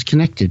creatures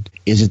connected?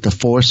 Is it the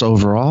Force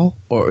overall,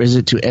 or is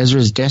it to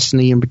Ezra's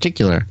destiny in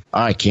particular?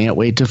 I can't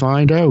wait to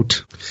find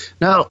out.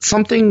 Now,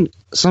 something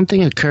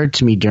occurred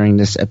to me during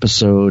this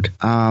episode.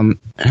 I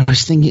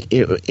was thinking,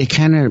 it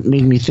kind of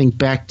made me think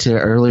back to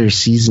earlier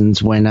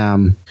seasons when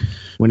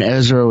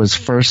Ezra was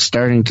first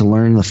starting to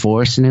learn the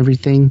Force and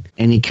everything,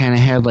 and he kind of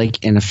had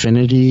like an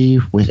affinity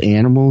with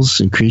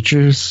animals and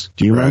creatures.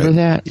 Do you remember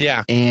that?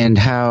 Yeah. And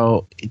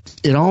how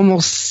it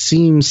almost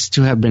seems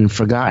to have been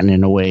forgotten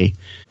in a way,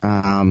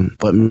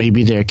 but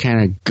maybe they're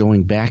kind of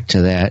going back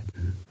to that.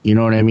 You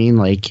know what I mean?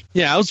 Like,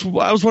 yeah, I was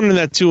wondering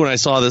that too when I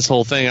saw this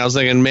whole thing. I was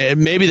thinking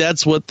maybe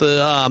that's what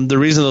the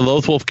reason the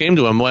Loth Wolf came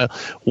to him. Well,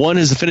 one,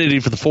 his affinity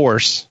for the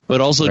Force,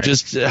 but also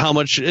just how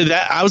much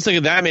that I was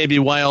thinking that may be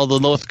why all the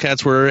Loth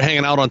Cats were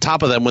hanging out on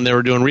top of them when they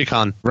were doing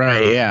recon.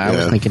 Right? Yeah, I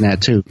was thinking that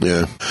too.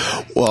 Yeah.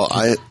 Well,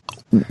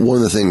 one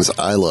of the things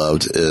I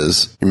loved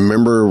is,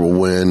 remember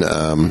when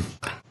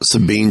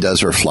Sabine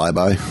does her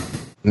flyby?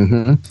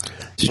 Mm-hmm.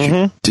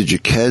 Did you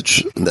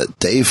catch that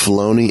Dave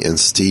Filoni and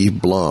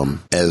Steve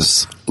Blum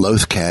as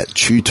Loth Cat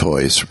chew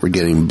toys were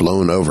getting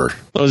blown over?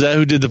 Oh, is that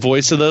who did the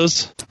voice of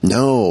those?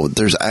 No,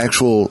 there's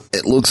actual.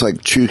 It looks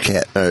like chew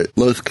toys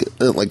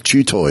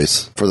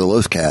for the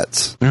Loth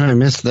Cats, Oh, I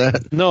missed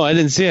that. No, I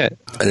didn't see it.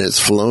 and it's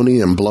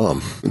Filoni and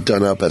Blum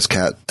done up as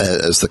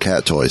the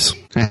cat toys.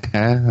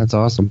 That's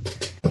awesome.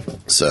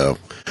 So,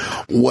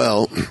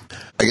 well,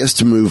 I guess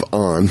to move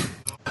on,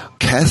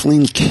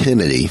 Kathleen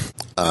Kennedy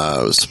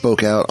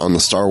spoke out on the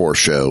Star Wars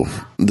show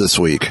this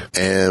week,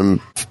 and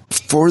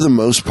for the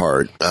most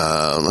part,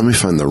 let me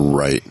find the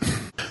right.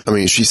 I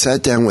mean, she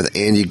sat down with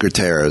Andy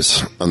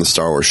Gutierrez on the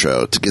Star Wars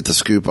show to get the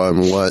scoop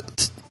on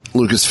what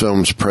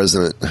Lucasfilm's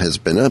president has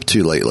been up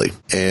to lately.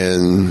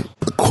 And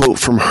the quote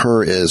from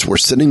her is, "We're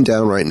sitting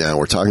down right now.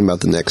 We're talking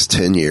about the next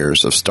 10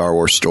 years of Star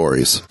Wars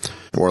stories.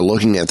 We're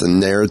looking at the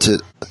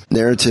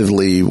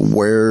narratively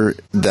where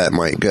that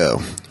might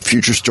go.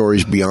 Future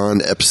stories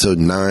beyond Episode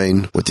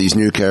 9 with these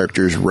new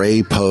characters,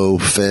 Rey, Poe,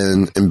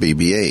 Finn, and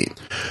BB-8.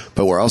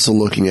 But we're also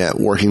looking at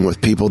working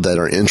with people that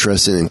are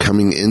interested in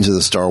coming into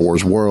the Star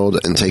Wars world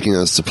and taking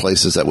us to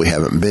places that we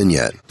haven't been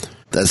yet.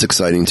 That's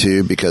exciting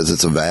too, because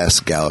it's a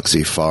vast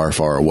galaxy far,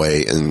 far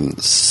away, and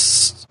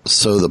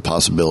so the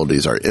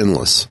possibilities are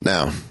endless."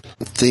 Now,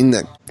 the thing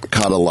that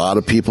caught a lot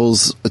of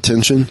people's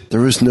attention,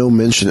 there was no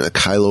mention of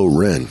Kylo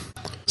Ren.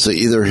 So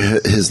either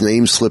his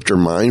name slipped her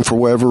mind for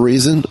whatever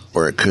reason,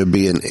 or it could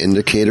be an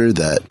indicator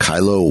that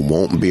Kylo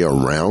won't be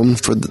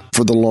around for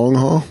the long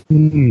haul.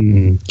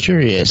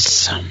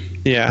 Curious.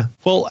 Yeah.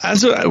 Well,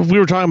 as we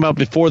were talking about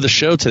before the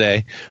show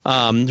today,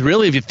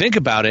 really, if you think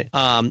about it,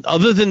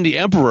 other than the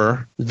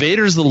Emperor,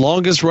 Vader's the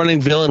longest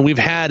running villain we've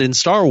had in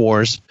Star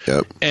Wars.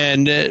 Yep.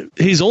 And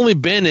he's only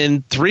been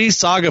in 3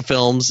 saga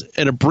films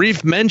and a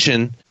brief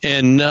mention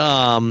in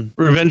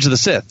Revenge of the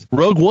Sith.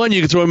 Rogue One,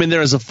 you could throw him in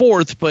there as a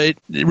 4th, but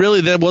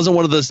really that wasn't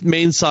one of the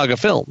main saga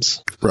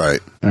films. Right.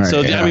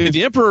 So, I mean,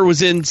 the Emperor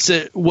was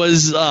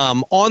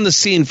on the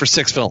scene for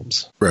 6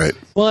 films. Right.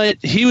 But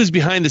he was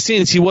behind the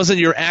scenes. He wasn't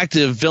your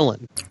active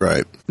villain.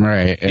 Right.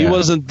 Right. Yeah. He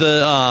wasn't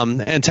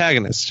the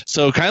antagonist.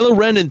 So Kylo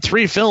Ren in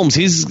 3 films,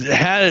 he's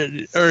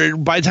had, or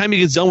by the time he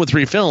gets done with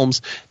 3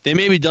 films, they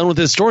may be done with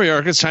his story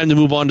arc. It's time to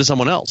move on to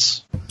someone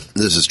else.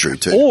 This is true,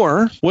 too.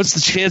 Or what's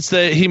the chance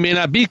that he may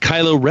not be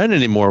Kylo Ren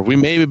anymore? We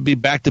may be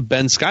back to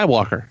Ben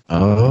Skywalker.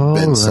 Oh,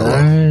 Ben Solo.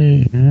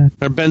 right. Yeah.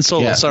 Or Ben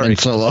Solo, Yeah, sorry. Ben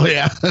Solo,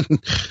 yeah.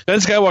 Ben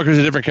Skywalker is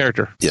a different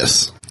character.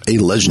 Yes. A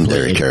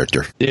legendary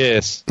character.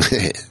 Yes.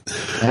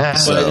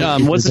 So-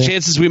 What's the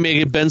chances we may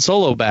get Ben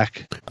Solo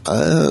back?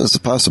 It's a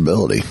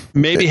possibility.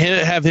 Maybe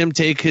have him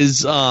take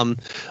his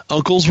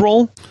uncle's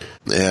role?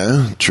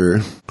 Yeah,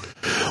 true.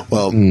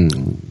 Well,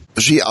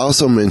 she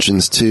also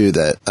mentions, too,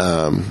 that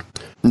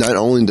not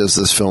only does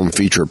this film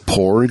feature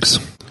porgs,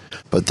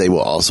 but they will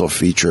also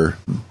feature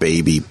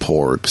baby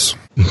porgs.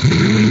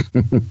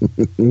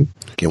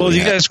 Well,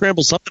 you guys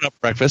scramble something up for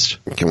breakfast.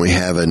 Can we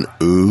have an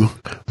ooh?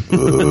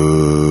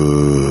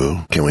 Ooh.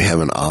 Can we have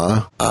an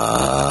ah?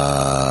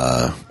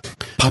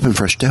 Poppin'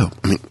 fresh dough.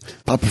 I mean,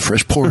 poppin'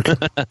 fresh pork.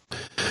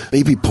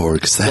 Baby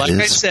porgs, that Like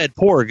I is. said,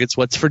 porg, it's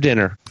what's for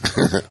dinner.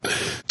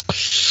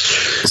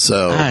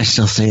 So, I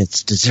still say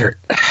it's dessert.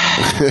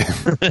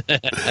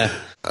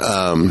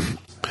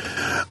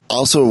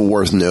 also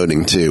worth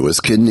noting, too, was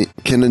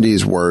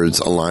Kennedy's words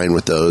align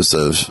with those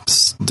of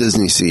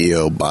Disney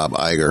CEO Bob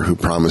Iger, who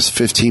promised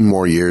 15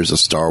 more years of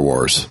Star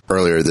Wars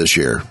earlier this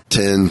year.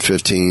 10,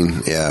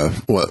 15, yeah,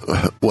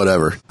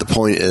 whatever. The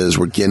point is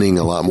we're getting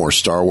a lot more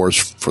Star Wars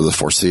for the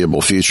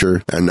foreseeable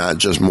future and not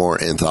just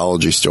more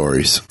anthology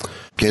stories.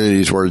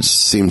 Kennedy's words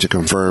seem to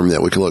confirm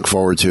that we can look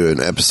forward to an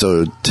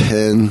episode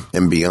 10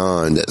 and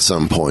beyond at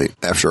some point.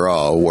 After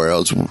all, where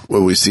else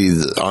will we see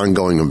the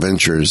ongoing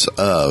adventures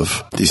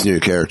of these new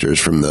characters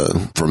from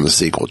the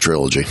sequel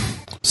trilogy?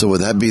 So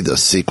would that be the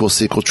sequel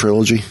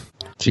trilogy?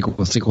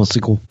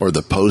 Sequel. Or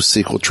the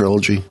post-sequel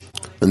trilogy?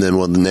 And then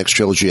will the next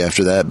trilogy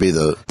after that be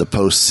the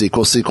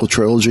post-sequel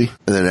trilogy?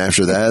 And then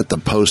after that, the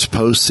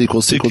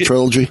post-sequel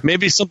trilogy?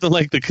 Maybe something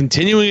like the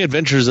continuing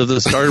adventures of the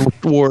Star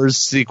Wars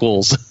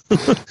sequels.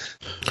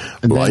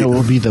 And then it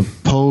will be the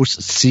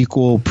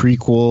post-sequel,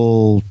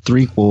 prequel,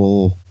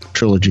 threequel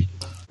trilogy.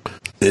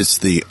 It's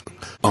the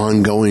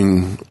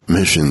ongoing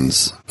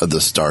missions of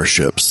the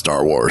starship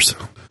Star Wars.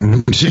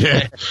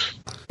 Yeah.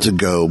 To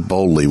go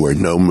boldly where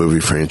no movie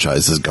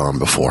franchise has gone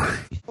before.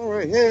 All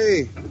right,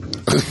 hey.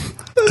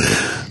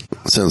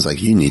 Sounds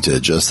like you need to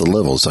adjust the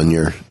levels on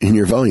your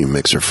volume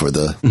mixer for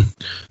the...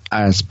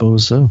 I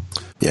suppose so.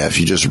 Yeah, if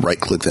you just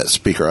right-click that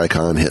speaker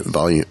icon, hit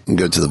volume, and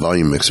go to the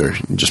volume mixer,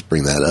 and just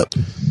bring that up.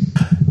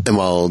 And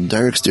while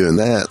Derek's doing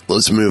that,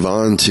 let's move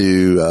on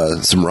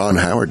to some Ron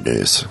Howard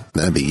news.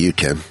 That'd be you,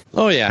 Ken.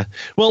 Oh, yeah.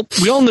 Well,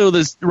 we all know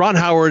this. Ron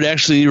Howard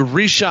actually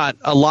reshot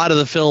a lot of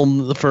the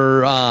film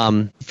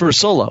for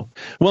Solo.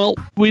 Well,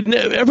 we've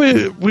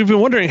been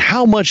wondering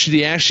how much did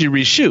he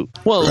actually reshoot?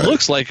 Well, it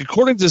looks like,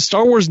 according to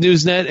Star Wars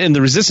Newsnet and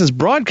the Resistance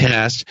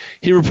broadcast,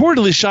 he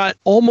reportedly shot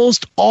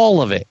almost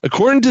all of it.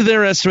 According to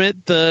their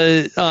estimate,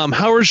 the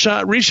Howard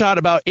reshot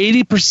about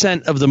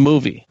 80% of the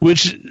movie,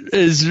 which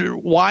is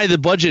why the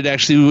budget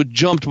actually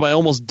jumped by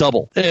almost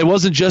double. It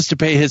wasn't just to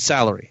pay his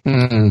salary.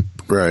 Mm-hmm.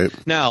 Right.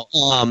 Now,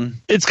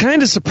 it's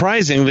kind of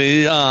surprising.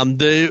 We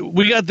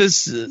got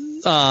this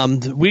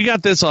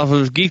off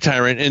of Geek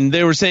Tyrant, and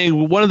they were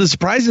saying one of the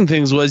surprising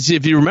things was,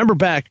 if you remember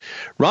back,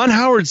 Ron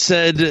Howard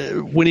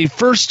said when he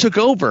first took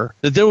over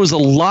that there was a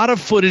lot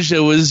of footage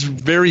that was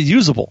very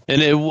usable,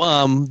 and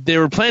they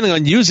were planning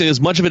on using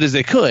as much of it as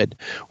they could.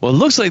 Well, it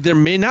looks like there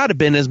may not have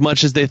been as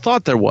much as they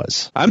thought there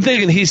was. I'm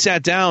thinking he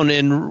sat down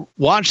and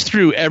watched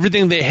through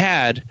everything they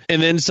had,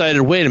 and then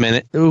decided, wait a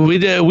minute,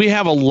 we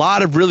have a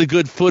lot of really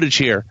good footage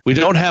here. We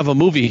don't have a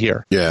movie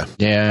here. Yeah.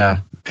 Yeah.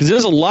 Because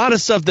there's a lot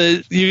of stuff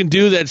that you can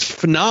do that's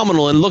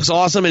phenomenal and looks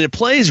awesome and it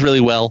plays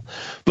really well,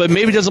 but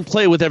maybe doesn't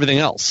play with everything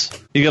else.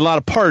 You get a lot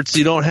of parts,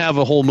 you don't have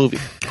a whole movie.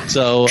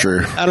 So,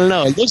 True. I don't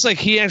know. It looks like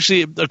he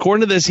actually,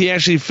 according to this, he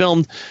actually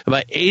filmed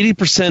about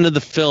 80% of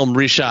the film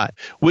reshot,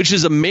 which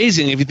is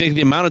amazing if you think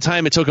the amount of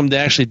time it took him to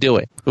actually do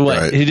it.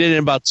 Right. He did it in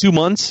about 2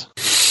 months?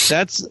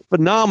 That's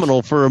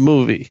phenomenal for a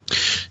movie.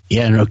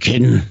 Yeah, no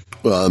kidding.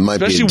 Well, it might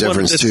be Especially a one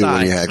difference, this too, when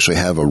size. you actually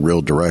have a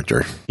real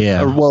director.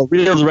 Yeah. Real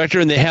director,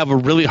 and they have a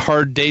really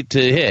hard date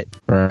to hit.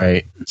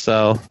 Right.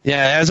 So,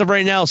 yeah, as of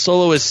right now,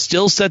 Solo is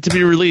still set to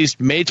be released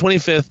May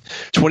 25th,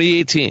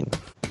 2018.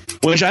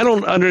 Which I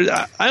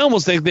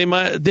almost think they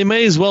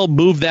may as well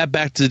move that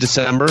back to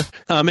December,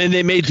 and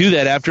they may do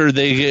that after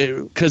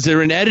because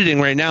they're in editing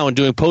right now and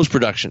doing post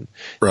production.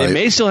 Right. They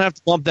may still have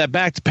to bump that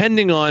back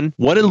depending on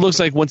what it looks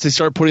like once they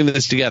start putting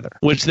this together,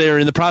 which they're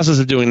in the process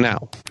of doing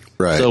now.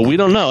 Right. So we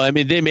don't know. I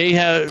mean, they may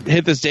have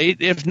hit this date.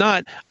 If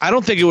not, I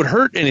don't think it would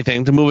hurt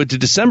anything to move it to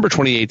December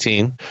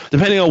 2018,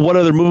 depending on what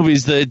other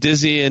movies that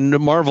Disney and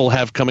Marvel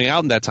have coming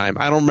out in that time.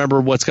 I don't remember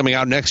what's coming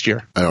out next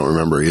year. I don't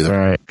remember either.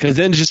 Right. Because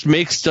then just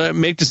make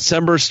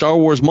December Star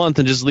Wars month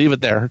and just leave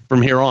it there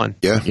from here on.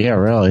 Yeah. Yeah,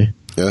 really.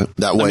 Yeah,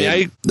 that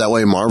way, that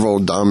way Marvel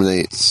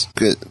dominates.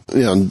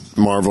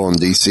 Marvel and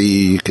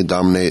DC could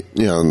dominate.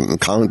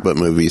 Comic book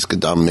movies could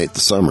dominate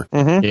the summer.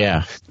 Mm-hmm.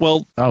 Yeah.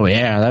 Well. Oh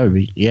yeah, that would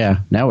be. Yeah.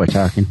 Now we're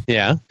talking.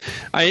 Yeah.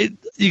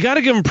 You got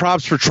to give them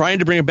props for trying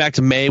to bring it back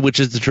to May, which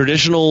is the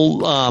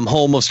traditional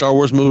home of Star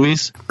Wars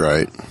movies.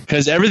 Right.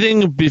 Because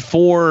everything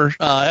before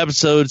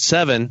Episode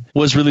 7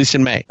 was released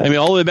in May. I mean,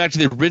 all the way back to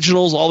the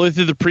originals, all the way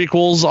through the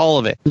prequels, all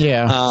of it.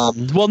 Yeah.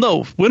 Well,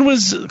 no. When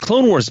was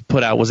Clone Wars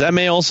put out? Was that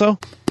May also?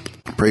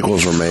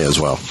 Prequels were May as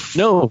well.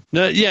 No.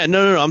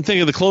 I'm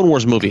thinking of the Clone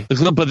Wars movie,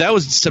 but that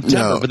was September.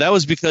 No. But that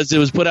was because it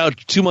was put out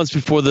 2 months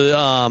before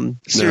the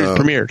series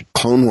premiered.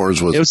 Clone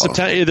Wars was. It was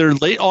September, either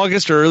late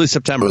August or early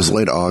September. It was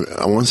late August.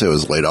 I want to say it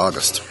was late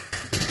August.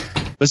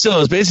 But still, it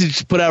was basically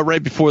just put out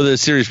right before the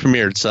series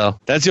premiered. So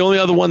that's the only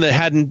other one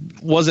that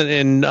wasn't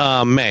in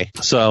May.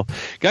 So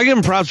gotta give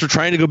them props for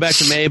trying to go back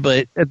to May.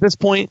 But at this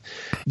point,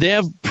 they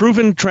have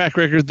proven track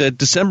record that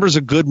December is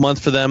a good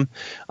month for them.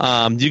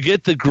 You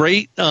get the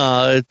great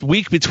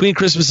week between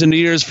Christmas and New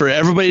Year's for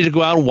everybody to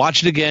go out and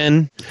watch it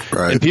again.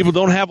 Right. And people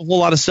don't have a whole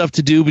lot of stuff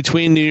to do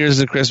between New Year's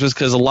and Christmas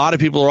because a lot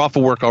of people are off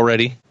of work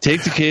already.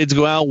 Take the kids,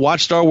 go out,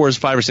 watch Star Wars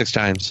 5 or 6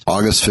 times.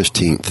 August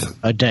 15th.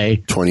 A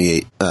day.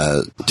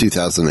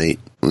 2008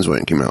 was when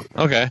it came out.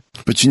 Okay.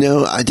 But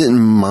I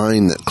didn't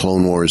mind that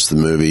Clone Wars, the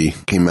movie,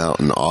 came out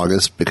in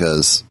August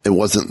because it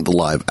wasn't the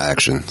live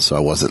action, so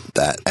I wasn't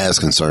that as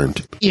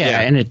concerned. Yeah.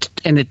 and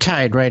it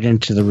tied right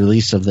into the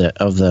release of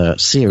the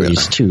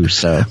series too.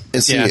 So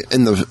and see,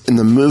 in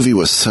the movie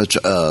was such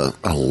a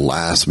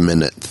last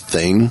minute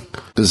thing.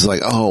 It's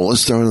like,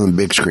 let's throw it on the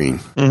big screen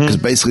because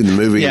basically the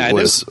movie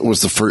was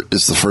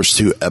the first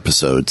 2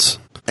 episodes.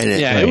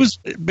 It was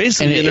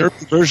basically an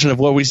early version of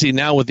what we see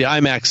now with the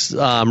IMAX,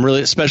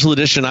 really special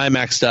edition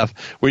IMAX stuff,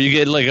 where you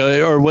get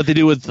or what they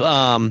do with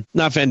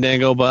not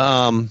Fandango,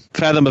 but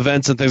Fathom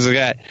events and things like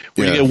that,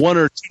 where you get 1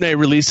 or 2 night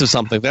release of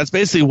something. That's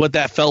basically what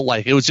that felt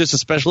like. It was just a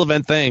special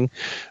event thing,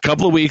 a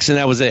couple of weeks, and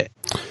that was it.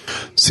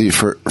 See,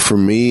 for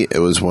me, it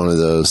was one of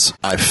those.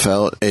 I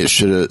felt they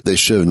should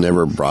have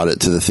never brought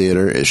it to the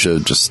theater. It should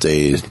have just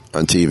stayed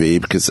on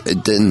TV because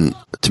it didn't.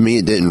 To me,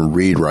 it didn't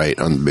read right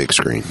on the big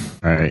screen.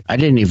 All right, I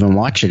didn't even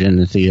watch it in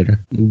the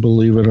theater,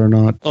 believe it or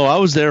not. Oh, I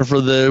was there for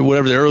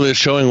whatever the earliest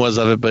showing was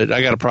of it, but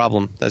I got a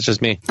problem. That's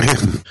just me.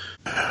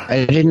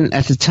 I didn't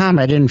at the time.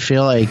 I didn't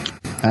feel like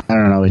I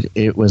don't know.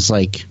 It was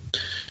like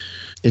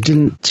it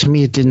didn't to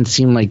me. It didn't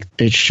seem like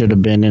it should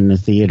have been in the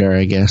theater.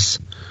 I guess.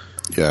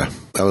 Yeah,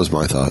 that was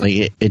my thought.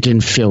 Like it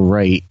didn't feel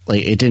right.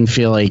 Like it didn't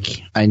feel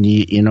like I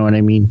need. You know what I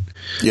mean?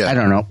 Yeah. I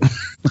don't know.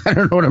 I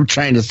don't know what I'm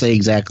trying to say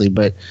exactly,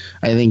 but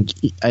I think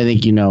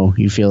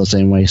you feel the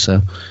same way.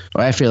 So,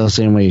 or I feel the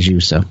same way as you.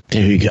 So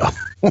there you go.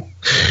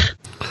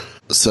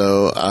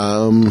 So,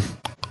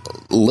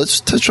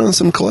 let's touch on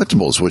some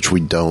collectibles, which we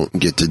don't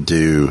get to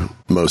do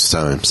most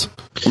times.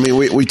 I mean,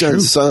 we've done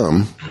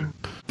some,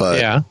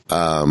 but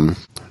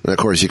and of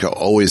course, you can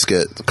always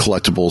get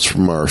collectibles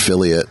from our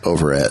affiliate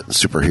over at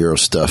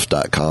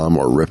superherostuff.com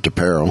or Ripped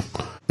Apparel,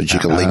 which you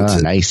can link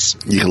to. Nice.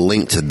 You can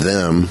link to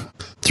them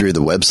through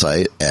the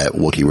website at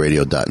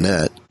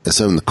WookieRadio.net. And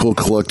some of the cool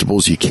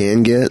collectibles you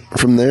can get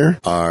from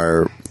there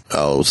are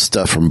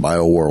stuff from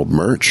BioWorld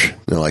merch,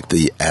 like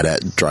the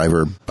AT-AT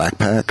driver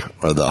backpack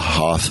or the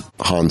Hoth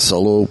Han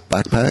Solo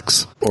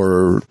backpacks,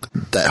 or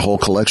that whole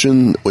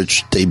collection,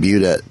 which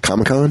debuted at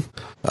Comic-Con.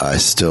 I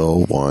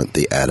still want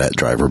the AT-AT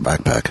driver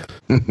backpack.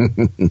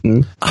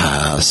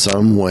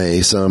 Some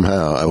way,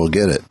 somehow, I will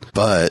get it.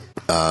 But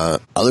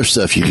other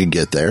stuff you could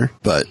get there,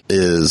 but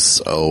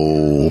is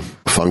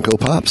Funko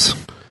Pops.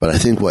 But I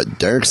think what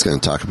Derek's going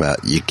to talk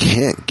about, you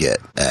can't get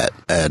at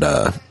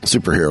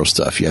superhero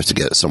stuff. You have to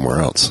get it somewhere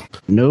else.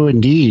 No,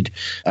 indeed.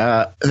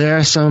 There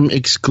are some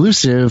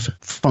exclusive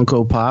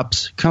Funko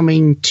Pops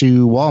coming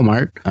to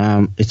Walmart.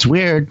 It's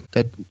weird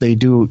that they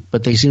do,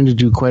 but they seem to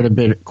do quite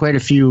a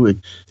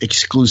few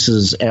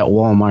exclusives at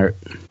Walmart.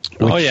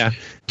 Oh yeah.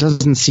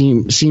 Doesn't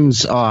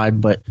seems odd,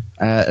 but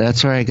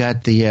that's where I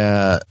got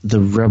the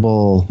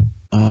Rebel.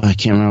 I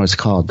can't remember what it's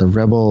called. The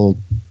Rebel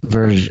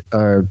version,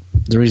 or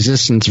the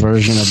Resistance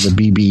version of the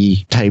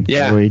BB type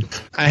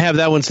droid. I have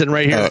that one sitting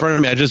right here in front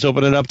of me. I just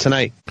opened it up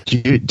tonight. Do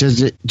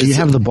you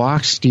have the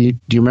box? Do you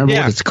remember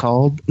what it's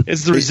called?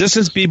 It's the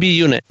Resistance BB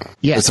unit.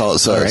 Yeah, that's all it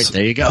says. All right,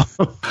 there you go.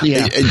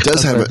 Yeah, it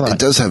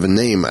does have a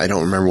name. I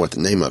don't remember what the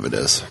name of it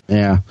is.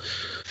 Yeah.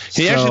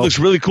 He actually looks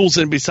really cool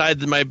sitting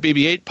beside my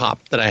BB-8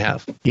 pop that I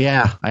have.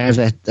 Yeah, I have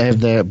that. I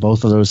have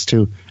both of those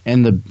too,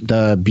 and the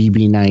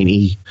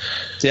BB-9E.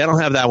 See, I don't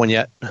have that one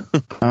yet.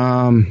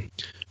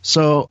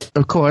 So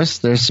of course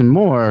there's some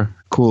more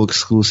cool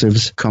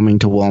exclusives coming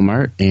to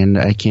Walmart, and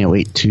I can't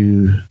wait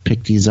to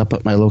pick these up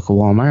at my local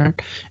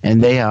Walmart.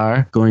 And they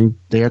are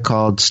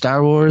called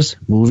Star Wars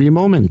Movie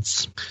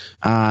Moments.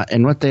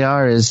 And what they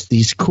are is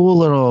these cool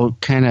little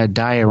kind of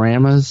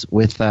dioramas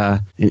with,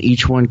 and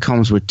each one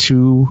comes with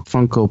 2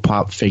 Funko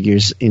Pop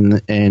figures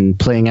and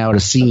playing out a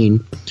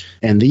scene.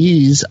 And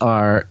these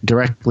are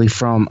directly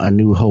from A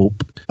New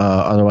Hope,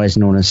 otherwise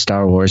known as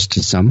Star Wars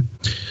to some.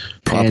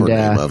 Proper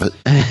name of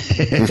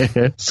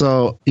it.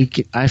 So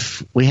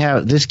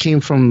this came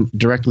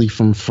directly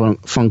from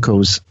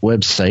Funko's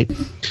website,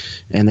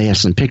 and they have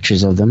some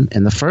pictures of them.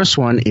 And the first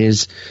one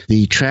is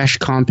the Trash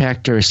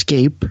Compactor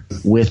Escape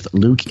with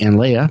Luke and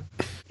Leia.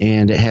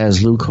 And it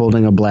has Luke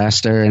holding a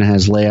blaster and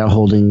has Leia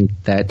holding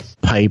that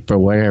pipe or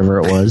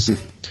whatever it was.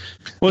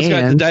 Well, it's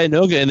got the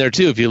Dianoga in there,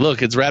 too. If you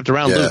look, it's wrapped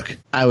around Luke.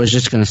 I was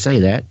just going to say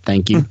that.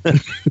 Thank you.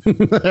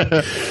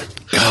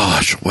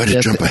 Gosh, way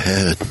to jump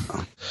ahead.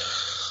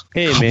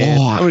 Hey, man.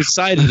 I'm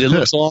excited. It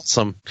looks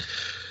awesome.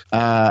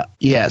 There's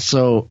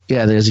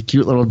a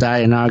cute little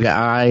Dianoga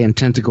eye and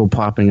tentacle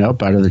popping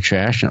up out of the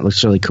trash, and it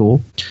looks really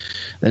cool.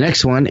 The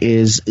next one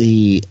is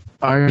the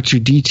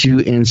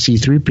R2-D2 and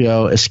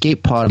C-3PO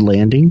escape pod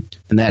landing,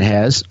 and that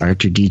has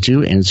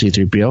R2-D2 and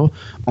C-3PO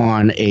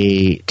on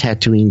a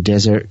Tatooine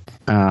desert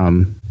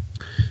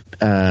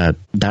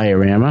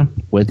diorama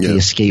with the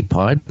escape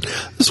pod.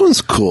 This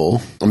one's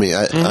cool. I mean,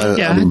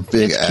 I'm a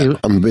big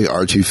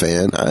R2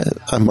 fan.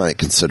 I might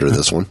consider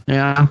this one.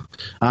 Yeah.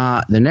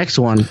 The next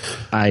one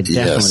I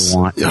definitely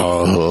want.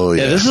 Oh,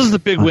 yeah. This is the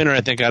big winner,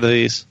 I think, out of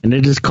these. And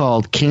it is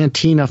called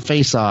Cantina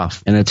Face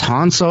Off. And it's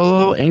Han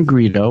Solo and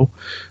Greedo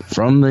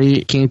from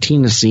the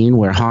Cantina scene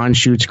where Han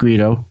shoots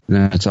Greedo.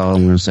 And that's all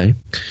I'm going to say.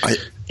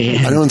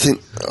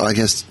 I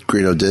guess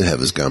Greedo did have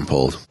his gun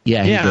pulled.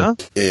 Yeah, he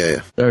did.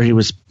 Yeah. Or he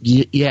was,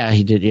 he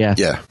did, yeah.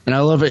 Yeah. And I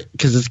love it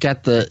because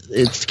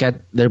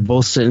they're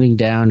both sitting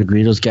down.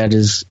 Greedo's got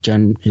his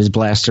gun, his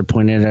blaster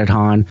pointed at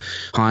Han.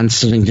 Han's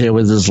sitting there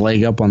with his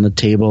leg up on the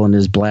table and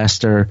his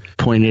blaster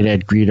pointed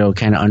at Greedo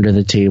kind of under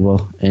the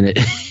table. And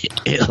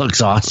it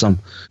looks awesome.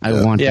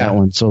 I want that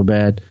one so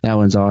bad. That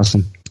one's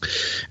awesome.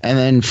 And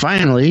then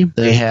finally,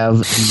 they have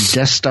the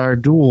Death Star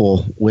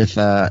duel with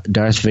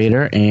Darth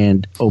Vader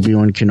and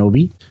Obi-Wan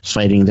Kenobi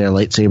fighting their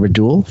lightsaber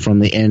duel from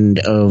the end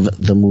of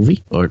the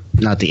movie. Or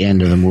not the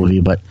end of the movie,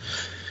 but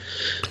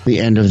the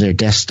end of their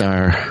Death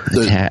Star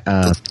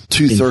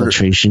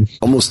infiltration.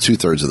 Almost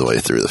 2/3 of the way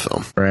through the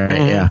film. Right,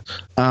 yeah.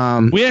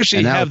 We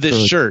actually have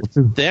this shirt.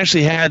 They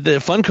actually had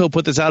Funko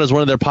put this out as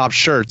one of their pop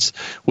shirts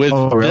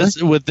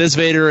with this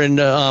Vader and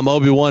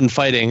Obi-Wan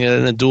fighting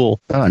in a duel.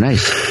 Oh,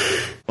 nice.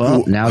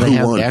 Well, now they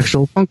have the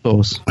actual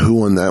Funkos. Who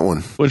won that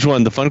one? Which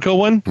one? The Funko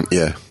one?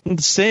 Yeah.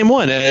 The same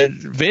one.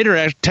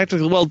 Vader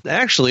technically,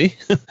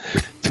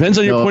 depends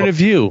on your point of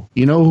view.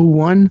 You know who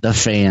won? The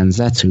fans.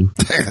 That's who.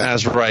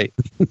 That's right.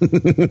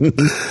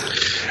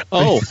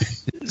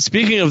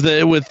 Speaking of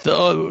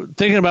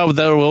thinking about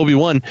that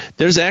Obi-Wan,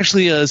 there's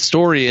actually a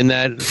story in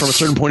that from a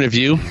certain point of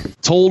view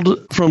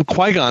told from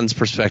Qui-Gon's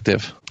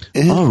perspective.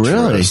 Oh,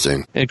 really?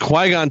 And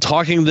Qui-Gon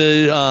talking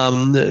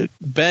to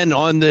Ben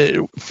when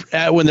they're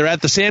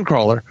at the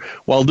Sandcrawler,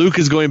 while Luke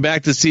is going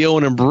back to see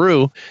Owen and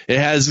Beru. It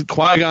has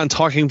Qui-Gon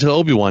talking to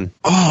Obi-Wan.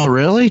 Oh,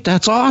 really?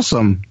 That's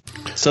awesome.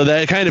 So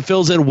that kind of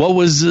fills in what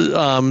was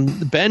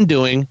Ben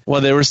doing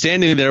while they were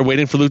standing there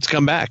waiting for Luke to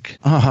come back.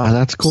 Oh,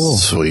 that's cool.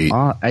 Sweet.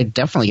 I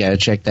definitely got to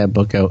check that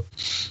book out.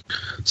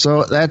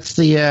 So that's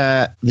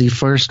the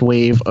first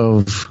wave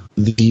of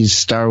these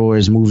Star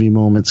Wars movie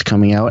moments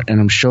coming out, and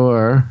I'm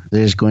sure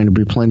there's going to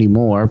be plenty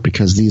more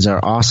because these are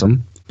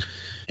awesome.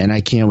 And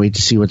I can't wait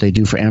to see what they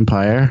do for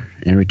Empire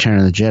and Return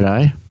of the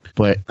Jedi.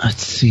 But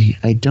let's see.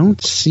 I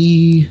don't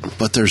see.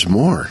 But there's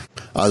more.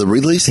 The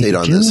release date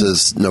on this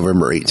is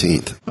November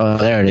 18th. Oh,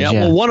 there it is. Yeah,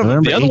 well, one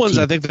of the other ones,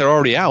 I think they're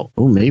already out.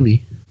 Oh,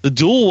 maybe. The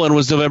dual one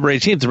was November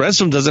 18th. The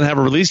rest of them doesn't have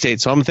a release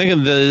date, so I'm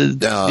thinking the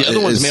other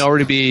ones may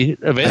already be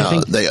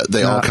available.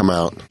 They all come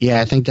out.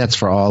 Yeah, I think that's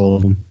for all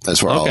of them.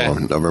 That's for all of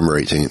them,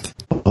 November 18th.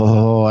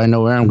 Oh, I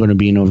know where I'm going to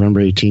be November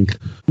 18th.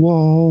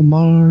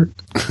 Walmart.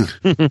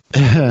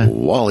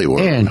 Wally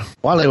World. And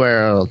Wally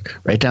World,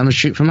 right down the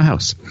street from the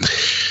house.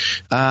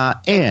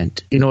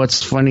 And you know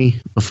what's funny?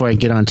 Before I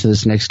get on to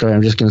this next story,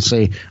 I'm just going to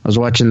say I was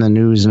watching the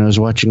news and I was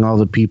watching all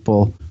the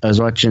people. I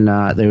was watching,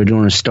 they were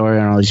doing a story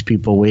on all these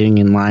people waiting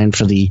in line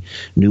for the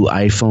new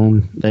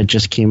iPhone that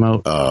just came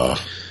out.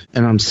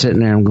 And I'm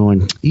sitting there, I'm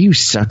going, you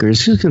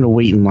suckers, who's going to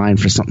wait in line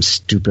for something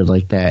stupid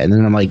like that? And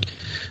then I'm like,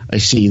 I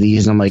see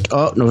these, and I'm like,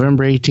 oh,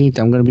 November 18th,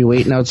 I'm going to be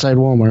waiting outside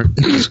Walmart.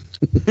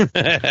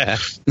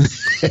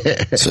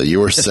 So you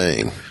were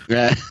saying.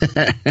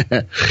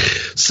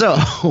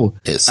 So.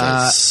 It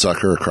says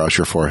sucker across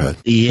your forehead.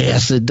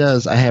 Yes, it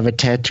does. I have it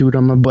tattooed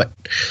on my butt.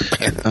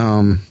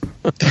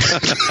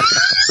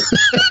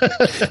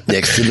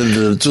 Next to the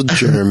little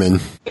German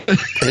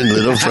and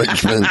little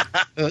Frenchman.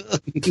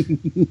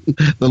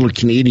 Little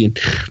Canadian.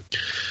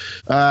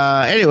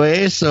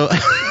 Anyway, so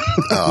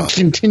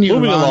continue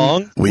moving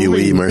along.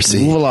 Oui, merci.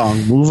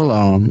 Move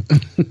along.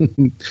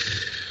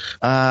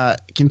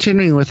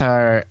 Continuing with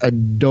our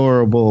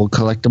adorable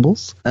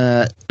collectibles,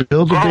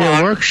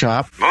 Build-A-Bear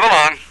Workshop. Move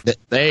on.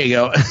 There you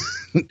go.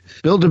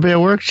 Build-A-Bear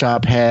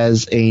Workshop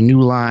has a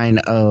new line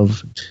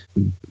of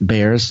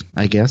bears,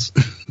 I guess.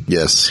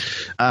 Yes.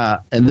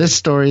 And this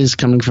story is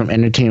coming from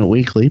Entertainment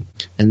Weekly,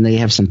 and they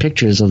have some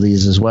pictures of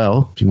these as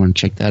well, if you want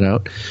to check that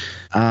out.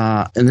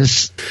 And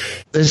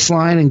this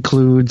line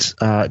includes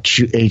a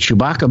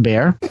Chewbacca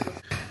bear,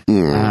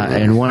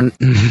 and one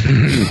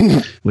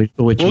which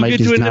Mike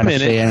is not a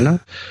fan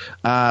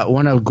of.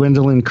 One of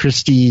Gwendolyn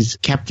Christie's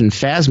Captain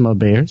Phasma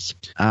bears.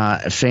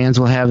 Fans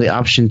will have the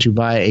option to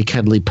buy a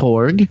cuddly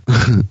porg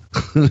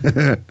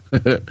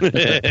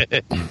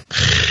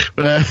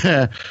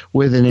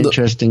with an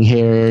interesting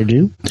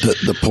hairdo.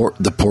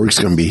 The porg's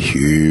going to be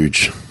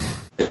huge.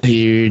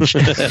 Huge.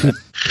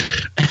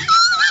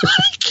 I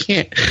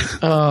can't.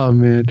 Oh,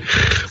 man.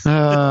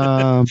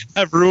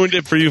 I've ruined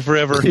it for you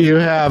forever. You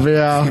have,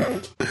 yeah.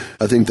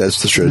 I think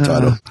that's the show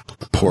title.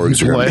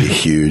 Porgs are going to be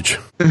huge.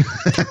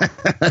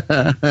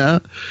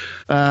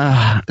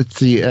 Let's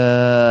see.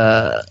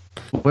 Now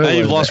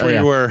you've lost where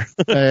you were.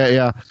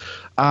 Yeah.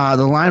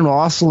 The line will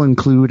also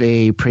include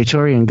a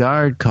Praetorian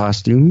Guard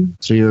costume,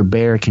 so your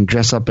bear can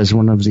dress up as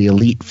one of the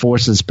elite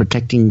forces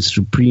protecting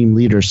Supreme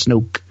Leader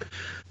Snoke.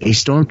 A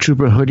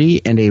Stormtrooper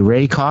hoodie, and a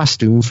Rey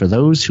costume for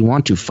those who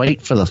want to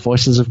fight for the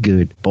forces of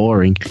good.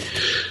 Boring.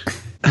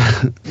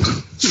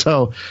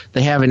 So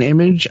they have an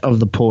image of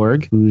the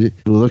porg who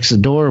looks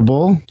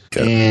adorable,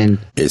 and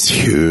it's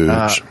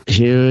huge.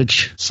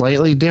 Huge.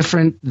 Slightly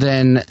different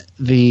than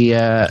the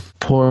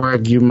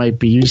porg you might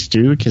be used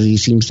to, because he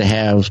seems to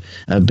have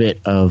a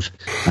bit of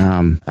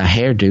a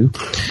hairdo.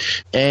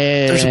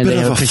 And there's a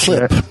bit of a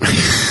flip.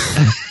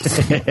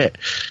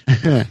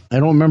 I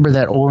don't remember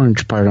that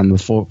orange part on the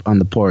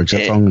porgs.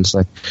 That's all I'm going to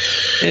say.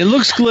 It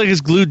looks like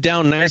it's glued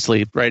down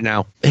nicely right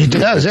now. It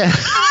does, yeah.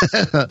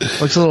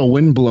 Looks a little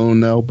windblown,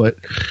 though, but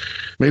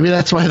maybe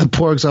that's why the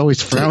porg's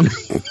always frowning.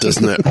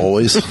 Doesn't it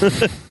always?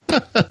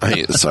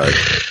 Sorry.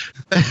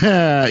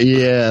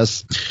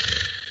 Yes.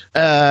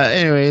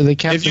 Anyway, the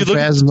Captain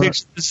Phasma.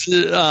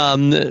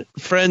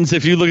 Friends,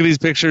 if you look at these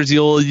pictures,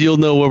 you'll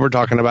know what we're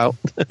talking about.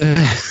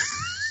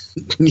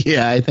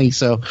 Yeah, I think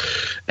so.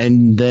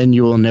 And then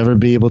you will never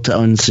be able to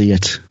unsee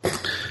it.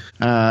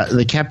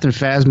 The Captain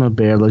Phasma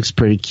bear looks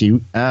pretty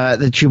cute.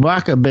 The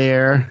Chewbacca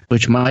bear,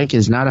 which Mike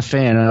is not a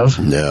fan of,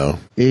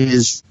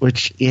 it's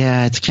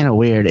kind of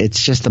weird.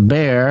 It's just a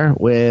bear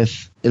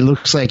with, it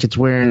looks like it's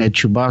wearing a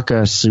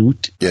Chewbacca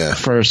suit,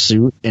 fur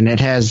suit, and it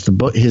has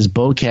his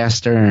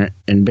bowcaster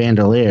and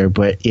bandolier,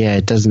 but yeah,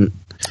 it doesn't.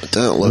 It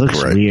doesn't look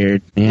right.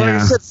 Weird. Yeah. Like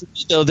I said,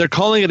 though, they're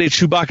calling it a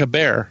Chewbacca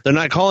bear. They're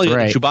not calling it a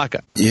Chewbacca.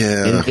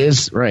 Yeah. It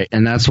is, right.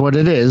 And that's what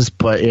it is.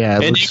 But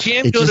yeah. And you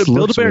can go to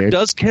Build-A-Bear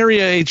does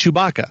carry a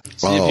Chewbacca.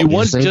 So if you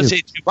want just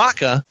a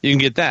Chewbacca, you can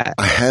get that.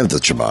 I have the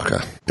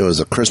Chewbacca. It was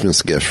a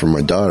Christmas gift from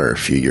my daughter a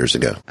few years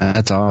ago.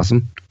 That's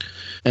awesome.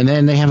 And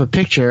then they have a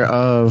picture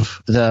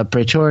of the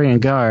Praetorian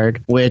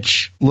Guard,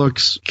 which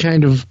looks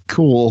kind of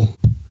cool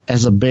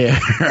as a bear.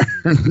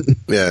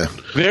 Yeah.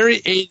 Very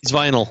 80s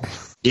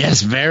vinyl.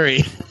 Yes,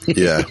 very.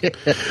 Yeah.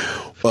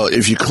 Well,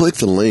 if you click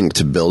the link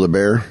to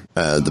Build-A-Bear,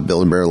 the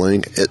Build-A-Bear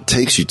link, it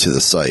takes you to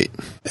the site.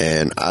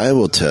 And I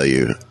will tell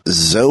you,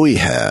 Zoe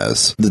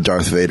has the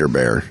Darth Vader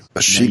bear.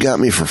 She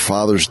got me for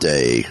Father's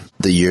Day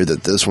the year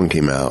that this one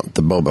came out,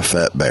 the Boba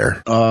Fett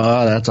bear.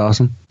 Oh, that's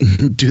awesome.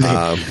 Do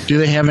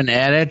they have an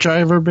AT-AT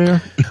driver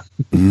bear?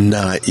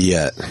 Not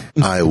yet.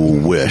 I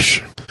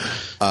wish.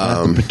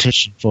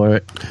 Petition for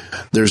it.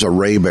 There's a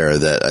Rey bear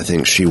that I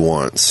think she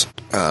wants.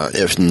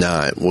 If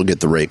not, we'll get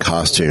the Rey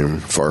costume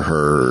for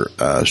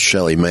her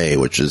Shelly May,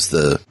 which is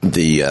the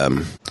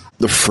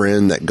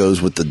friend that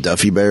goes with the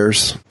Duffy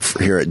Bears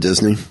here at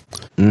Disney.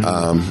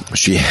 Mm-hmm.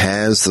 She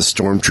has the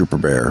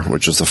Stormtrooper bear,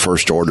 which is the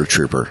First Order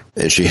trooper,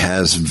 and she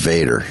has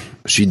Vader.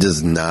 She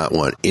does not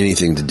want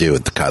anything to do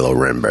with the Kylo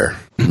Ren bear.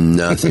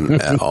 Nothing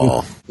at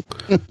all.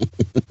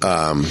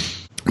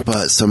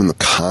 But some of the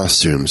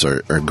costumes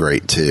are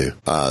great too.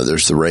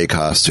 There's the Rey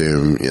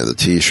costume, the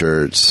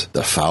t-shirts,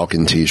 the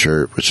Falcon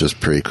t-shirt, which is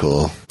pretty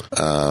cool.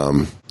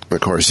 Of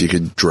course, you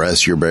could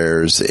dress your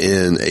bears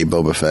in a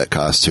Boba Fett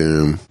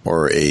costume,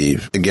 or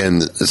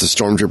again, it's a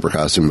Stormtrooper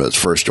costume, but it's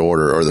First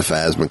Order, or the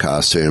Phasma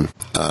costume.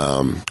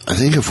 I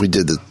think if we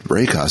did the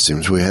Rey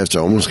costumes, we have to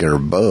almost get her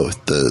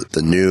both,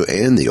 the new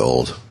and the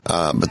old.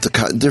 But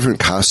the different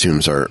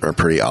costumes are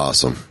pretty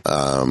awesome.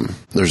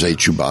 There's a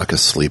Chewbacca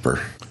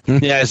sleeper.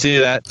 Yeah, I see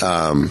that.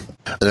 And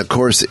of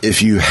course,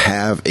 if you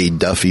have a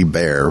Duffy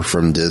Bear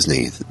from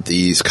Disney,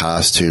 these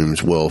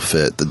costumes will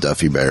fit the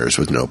Duffy Bears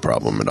with no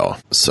problem at all.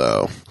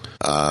 So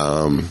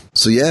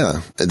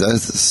yeah,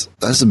 that's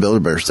the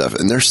Build-A-Bear stuff,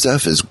 and their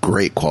stuff is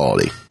great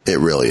quality. It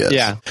really is.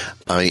 Yeah.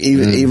 I mean,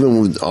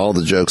 even with all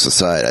the jokes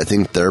aside, I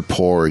think their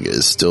porg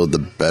is still the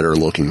better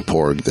looking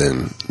porg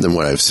than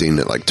what I've seen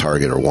at like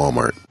Target or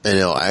Walmart, and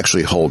it'll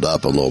actually hold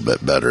up a little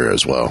bit better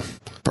as well,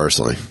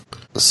 personally.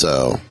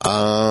 So,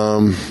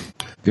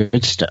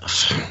 good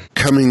stuff.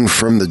 Coming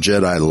from the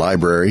Jedi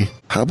Library,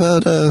 how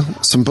about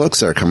some books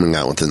that are coming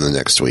out within the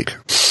next week?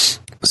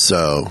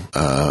 So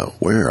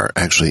we are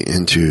actually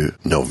into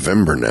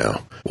November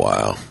now.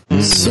 Wow.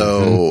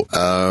 So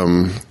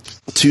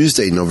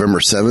Tuesday, November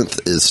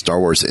 7th is Star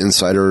Wars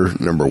Insider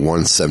number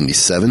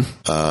 177.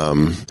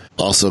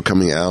 Also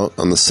coming out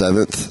on the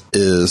 7th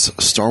is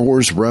Star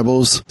Wars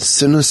Rebels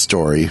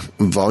Cinestory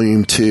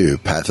Volume 2,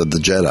 Path of the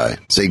Jedi.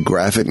 It's a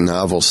graphic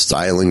novel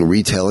styling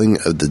retelling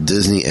of the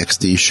Disney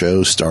XD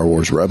show Star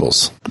Wars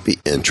Rebels. Could be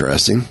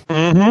interesting.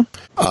 On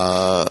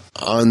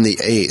the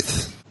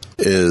 8th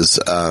is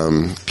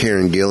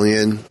Karen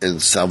Gillian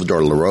and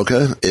Salvador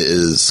Larroca. It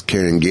is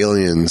Karen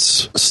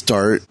Gillian's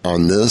start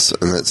on this,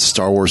 and that's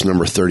Star Wars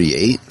number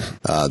 38.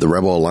 The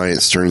Rebel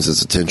Alliance turns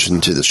its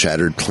attention to the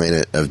shattered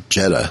planet of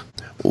Jedha.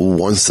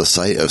 Once the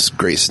site of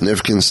great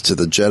significance to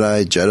the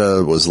Jedi,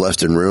 Jedha was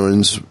left in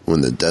ruins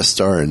when the Death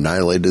Star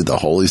annihilated the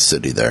holy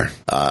city there.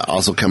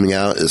 Also coming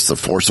out is the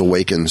Force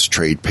Awakens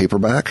trade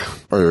paperback,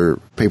 or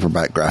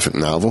paperback graphic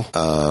novel.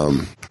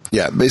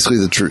 Basically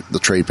the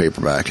trade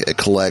paperback. It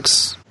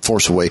collects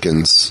Force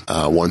Awakens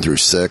 1 through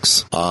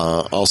 6.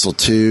 Also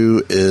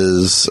 2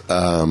 is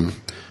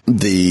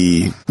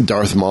the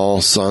Darth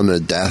Maul, son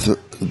of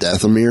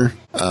Dathomir.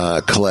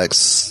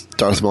 Collects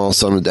Darth Maul,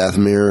 son of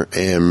Dathomir,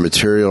 and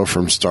material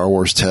from Star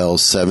Wars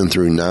Tales 7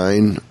 through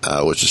 9,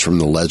 which is from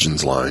the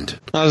Legends line.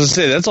 I was going to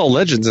say, that's all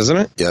Legends, isn't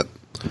it? Yep.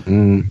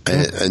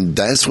 And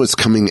that's what's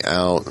coming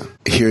out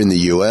here in the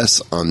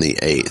U.S. on the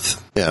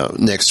 8th. Yeah,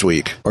 next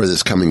week, or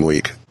this coming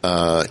week.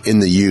 In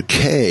the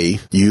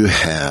UK, you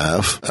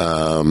have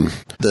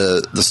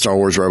the Star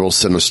Wars Rebels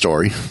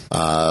Cinestory,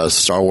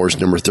 Star Wars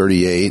number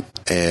 38,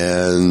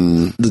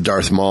 and the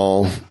Darth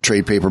Maul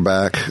trade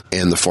paperback,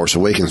 and the Force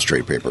Awakens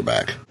trade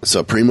paperback.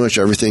 So pretty much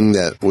everything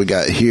that we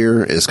got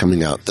here is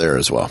coming out there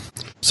as well.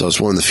 So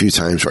it's one of the few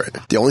times where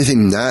the only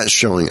thing not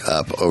showing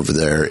up over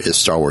there is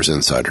Star Wars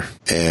Insider.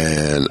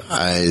 And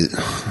I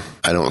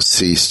don't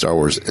see Star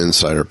Wars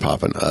Insider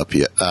popping up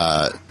yet.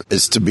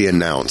 It's to be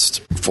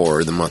announced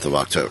for the month of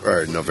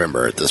October or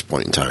November at this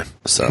point in time.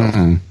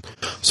 So,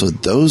 so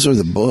those are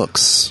the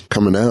books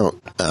coming out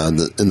in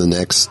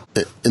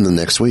the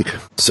next week.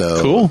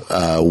 So, cool.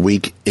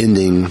 Week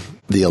ending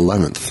the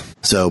 11th.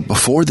 So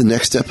before the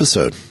next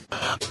episode,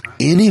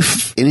 any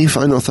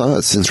final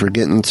thoughts since we're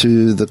getting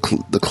to the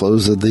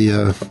close of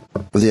the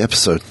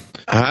episode?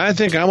 I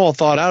think I'm all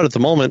thought out at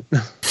the moment.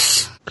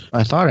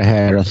 I thought I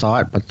had a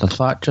thought, but the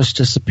thought just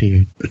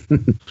disappeared.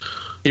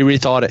 He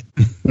rethought it.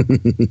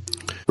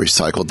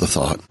 Recycled the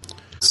thought.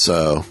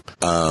 So,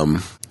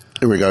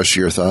 in regards to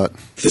your thought,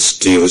 this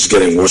deal is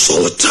getting worse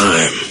all the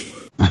time.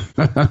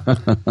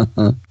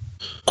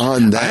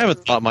 On that, I have a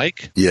thought,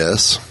 Mike.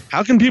 Yes.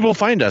 How can people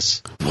find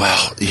us?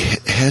 Well, you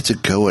had to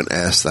go and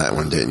ask that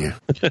one, didn't you?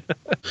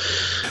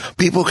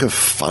 People can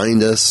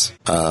find us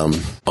on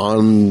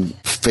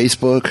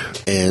Facebook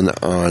and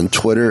on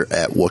Twitter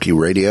at Wookiee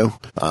Radio.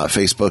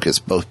 Facebook is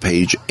both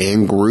page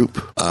and group.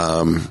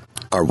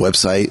 Our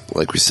website,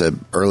 like we said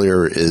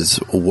earlier, is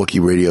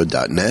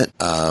WookieeRadio.net.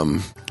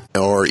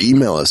 Or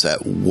email us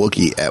at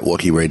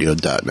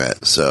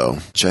Wookie@WookieeRadio.net. So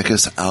check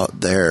us out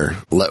there.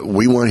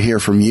 We want to hear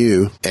from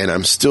you. And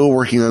I'm still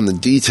working on the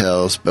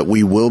details, but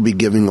we will be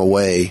giving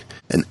away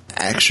an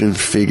action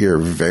figure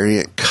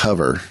variant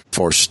cover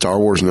for Star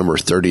Wars number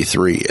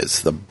 33.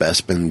 It's the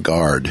Bespin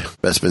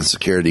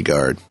Security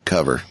Guard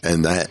cover.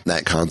 And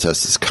that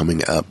contest is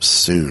coming up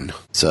soon.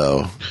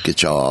 So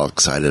get y'all all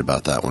excited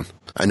about that one.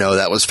 I know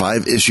that was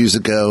 5 issues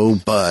ago,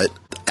 but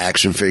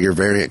action figure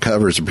variant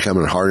covers are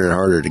becoming harder and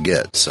harder to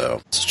get.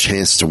 So it's a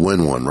chance to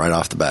win one right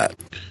off the bat.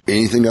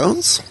 Anything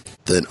else?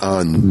 Then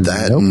on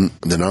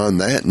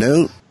that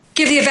note,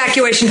 give the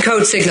evacuation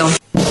code signal. All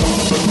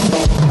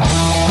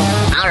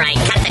right,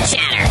 cut the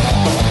chatter.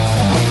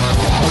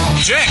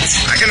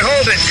 Jet, I can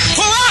hold it.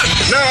 Pull up!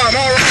 No, I'm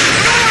all right.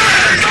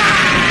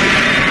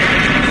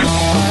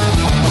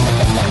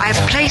 I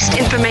have placed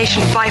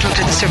information vital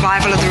to the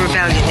survival of the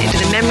rebellion into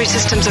the memory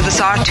systems of this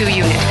R2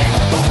 unit.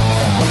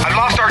 I've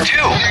lost R2.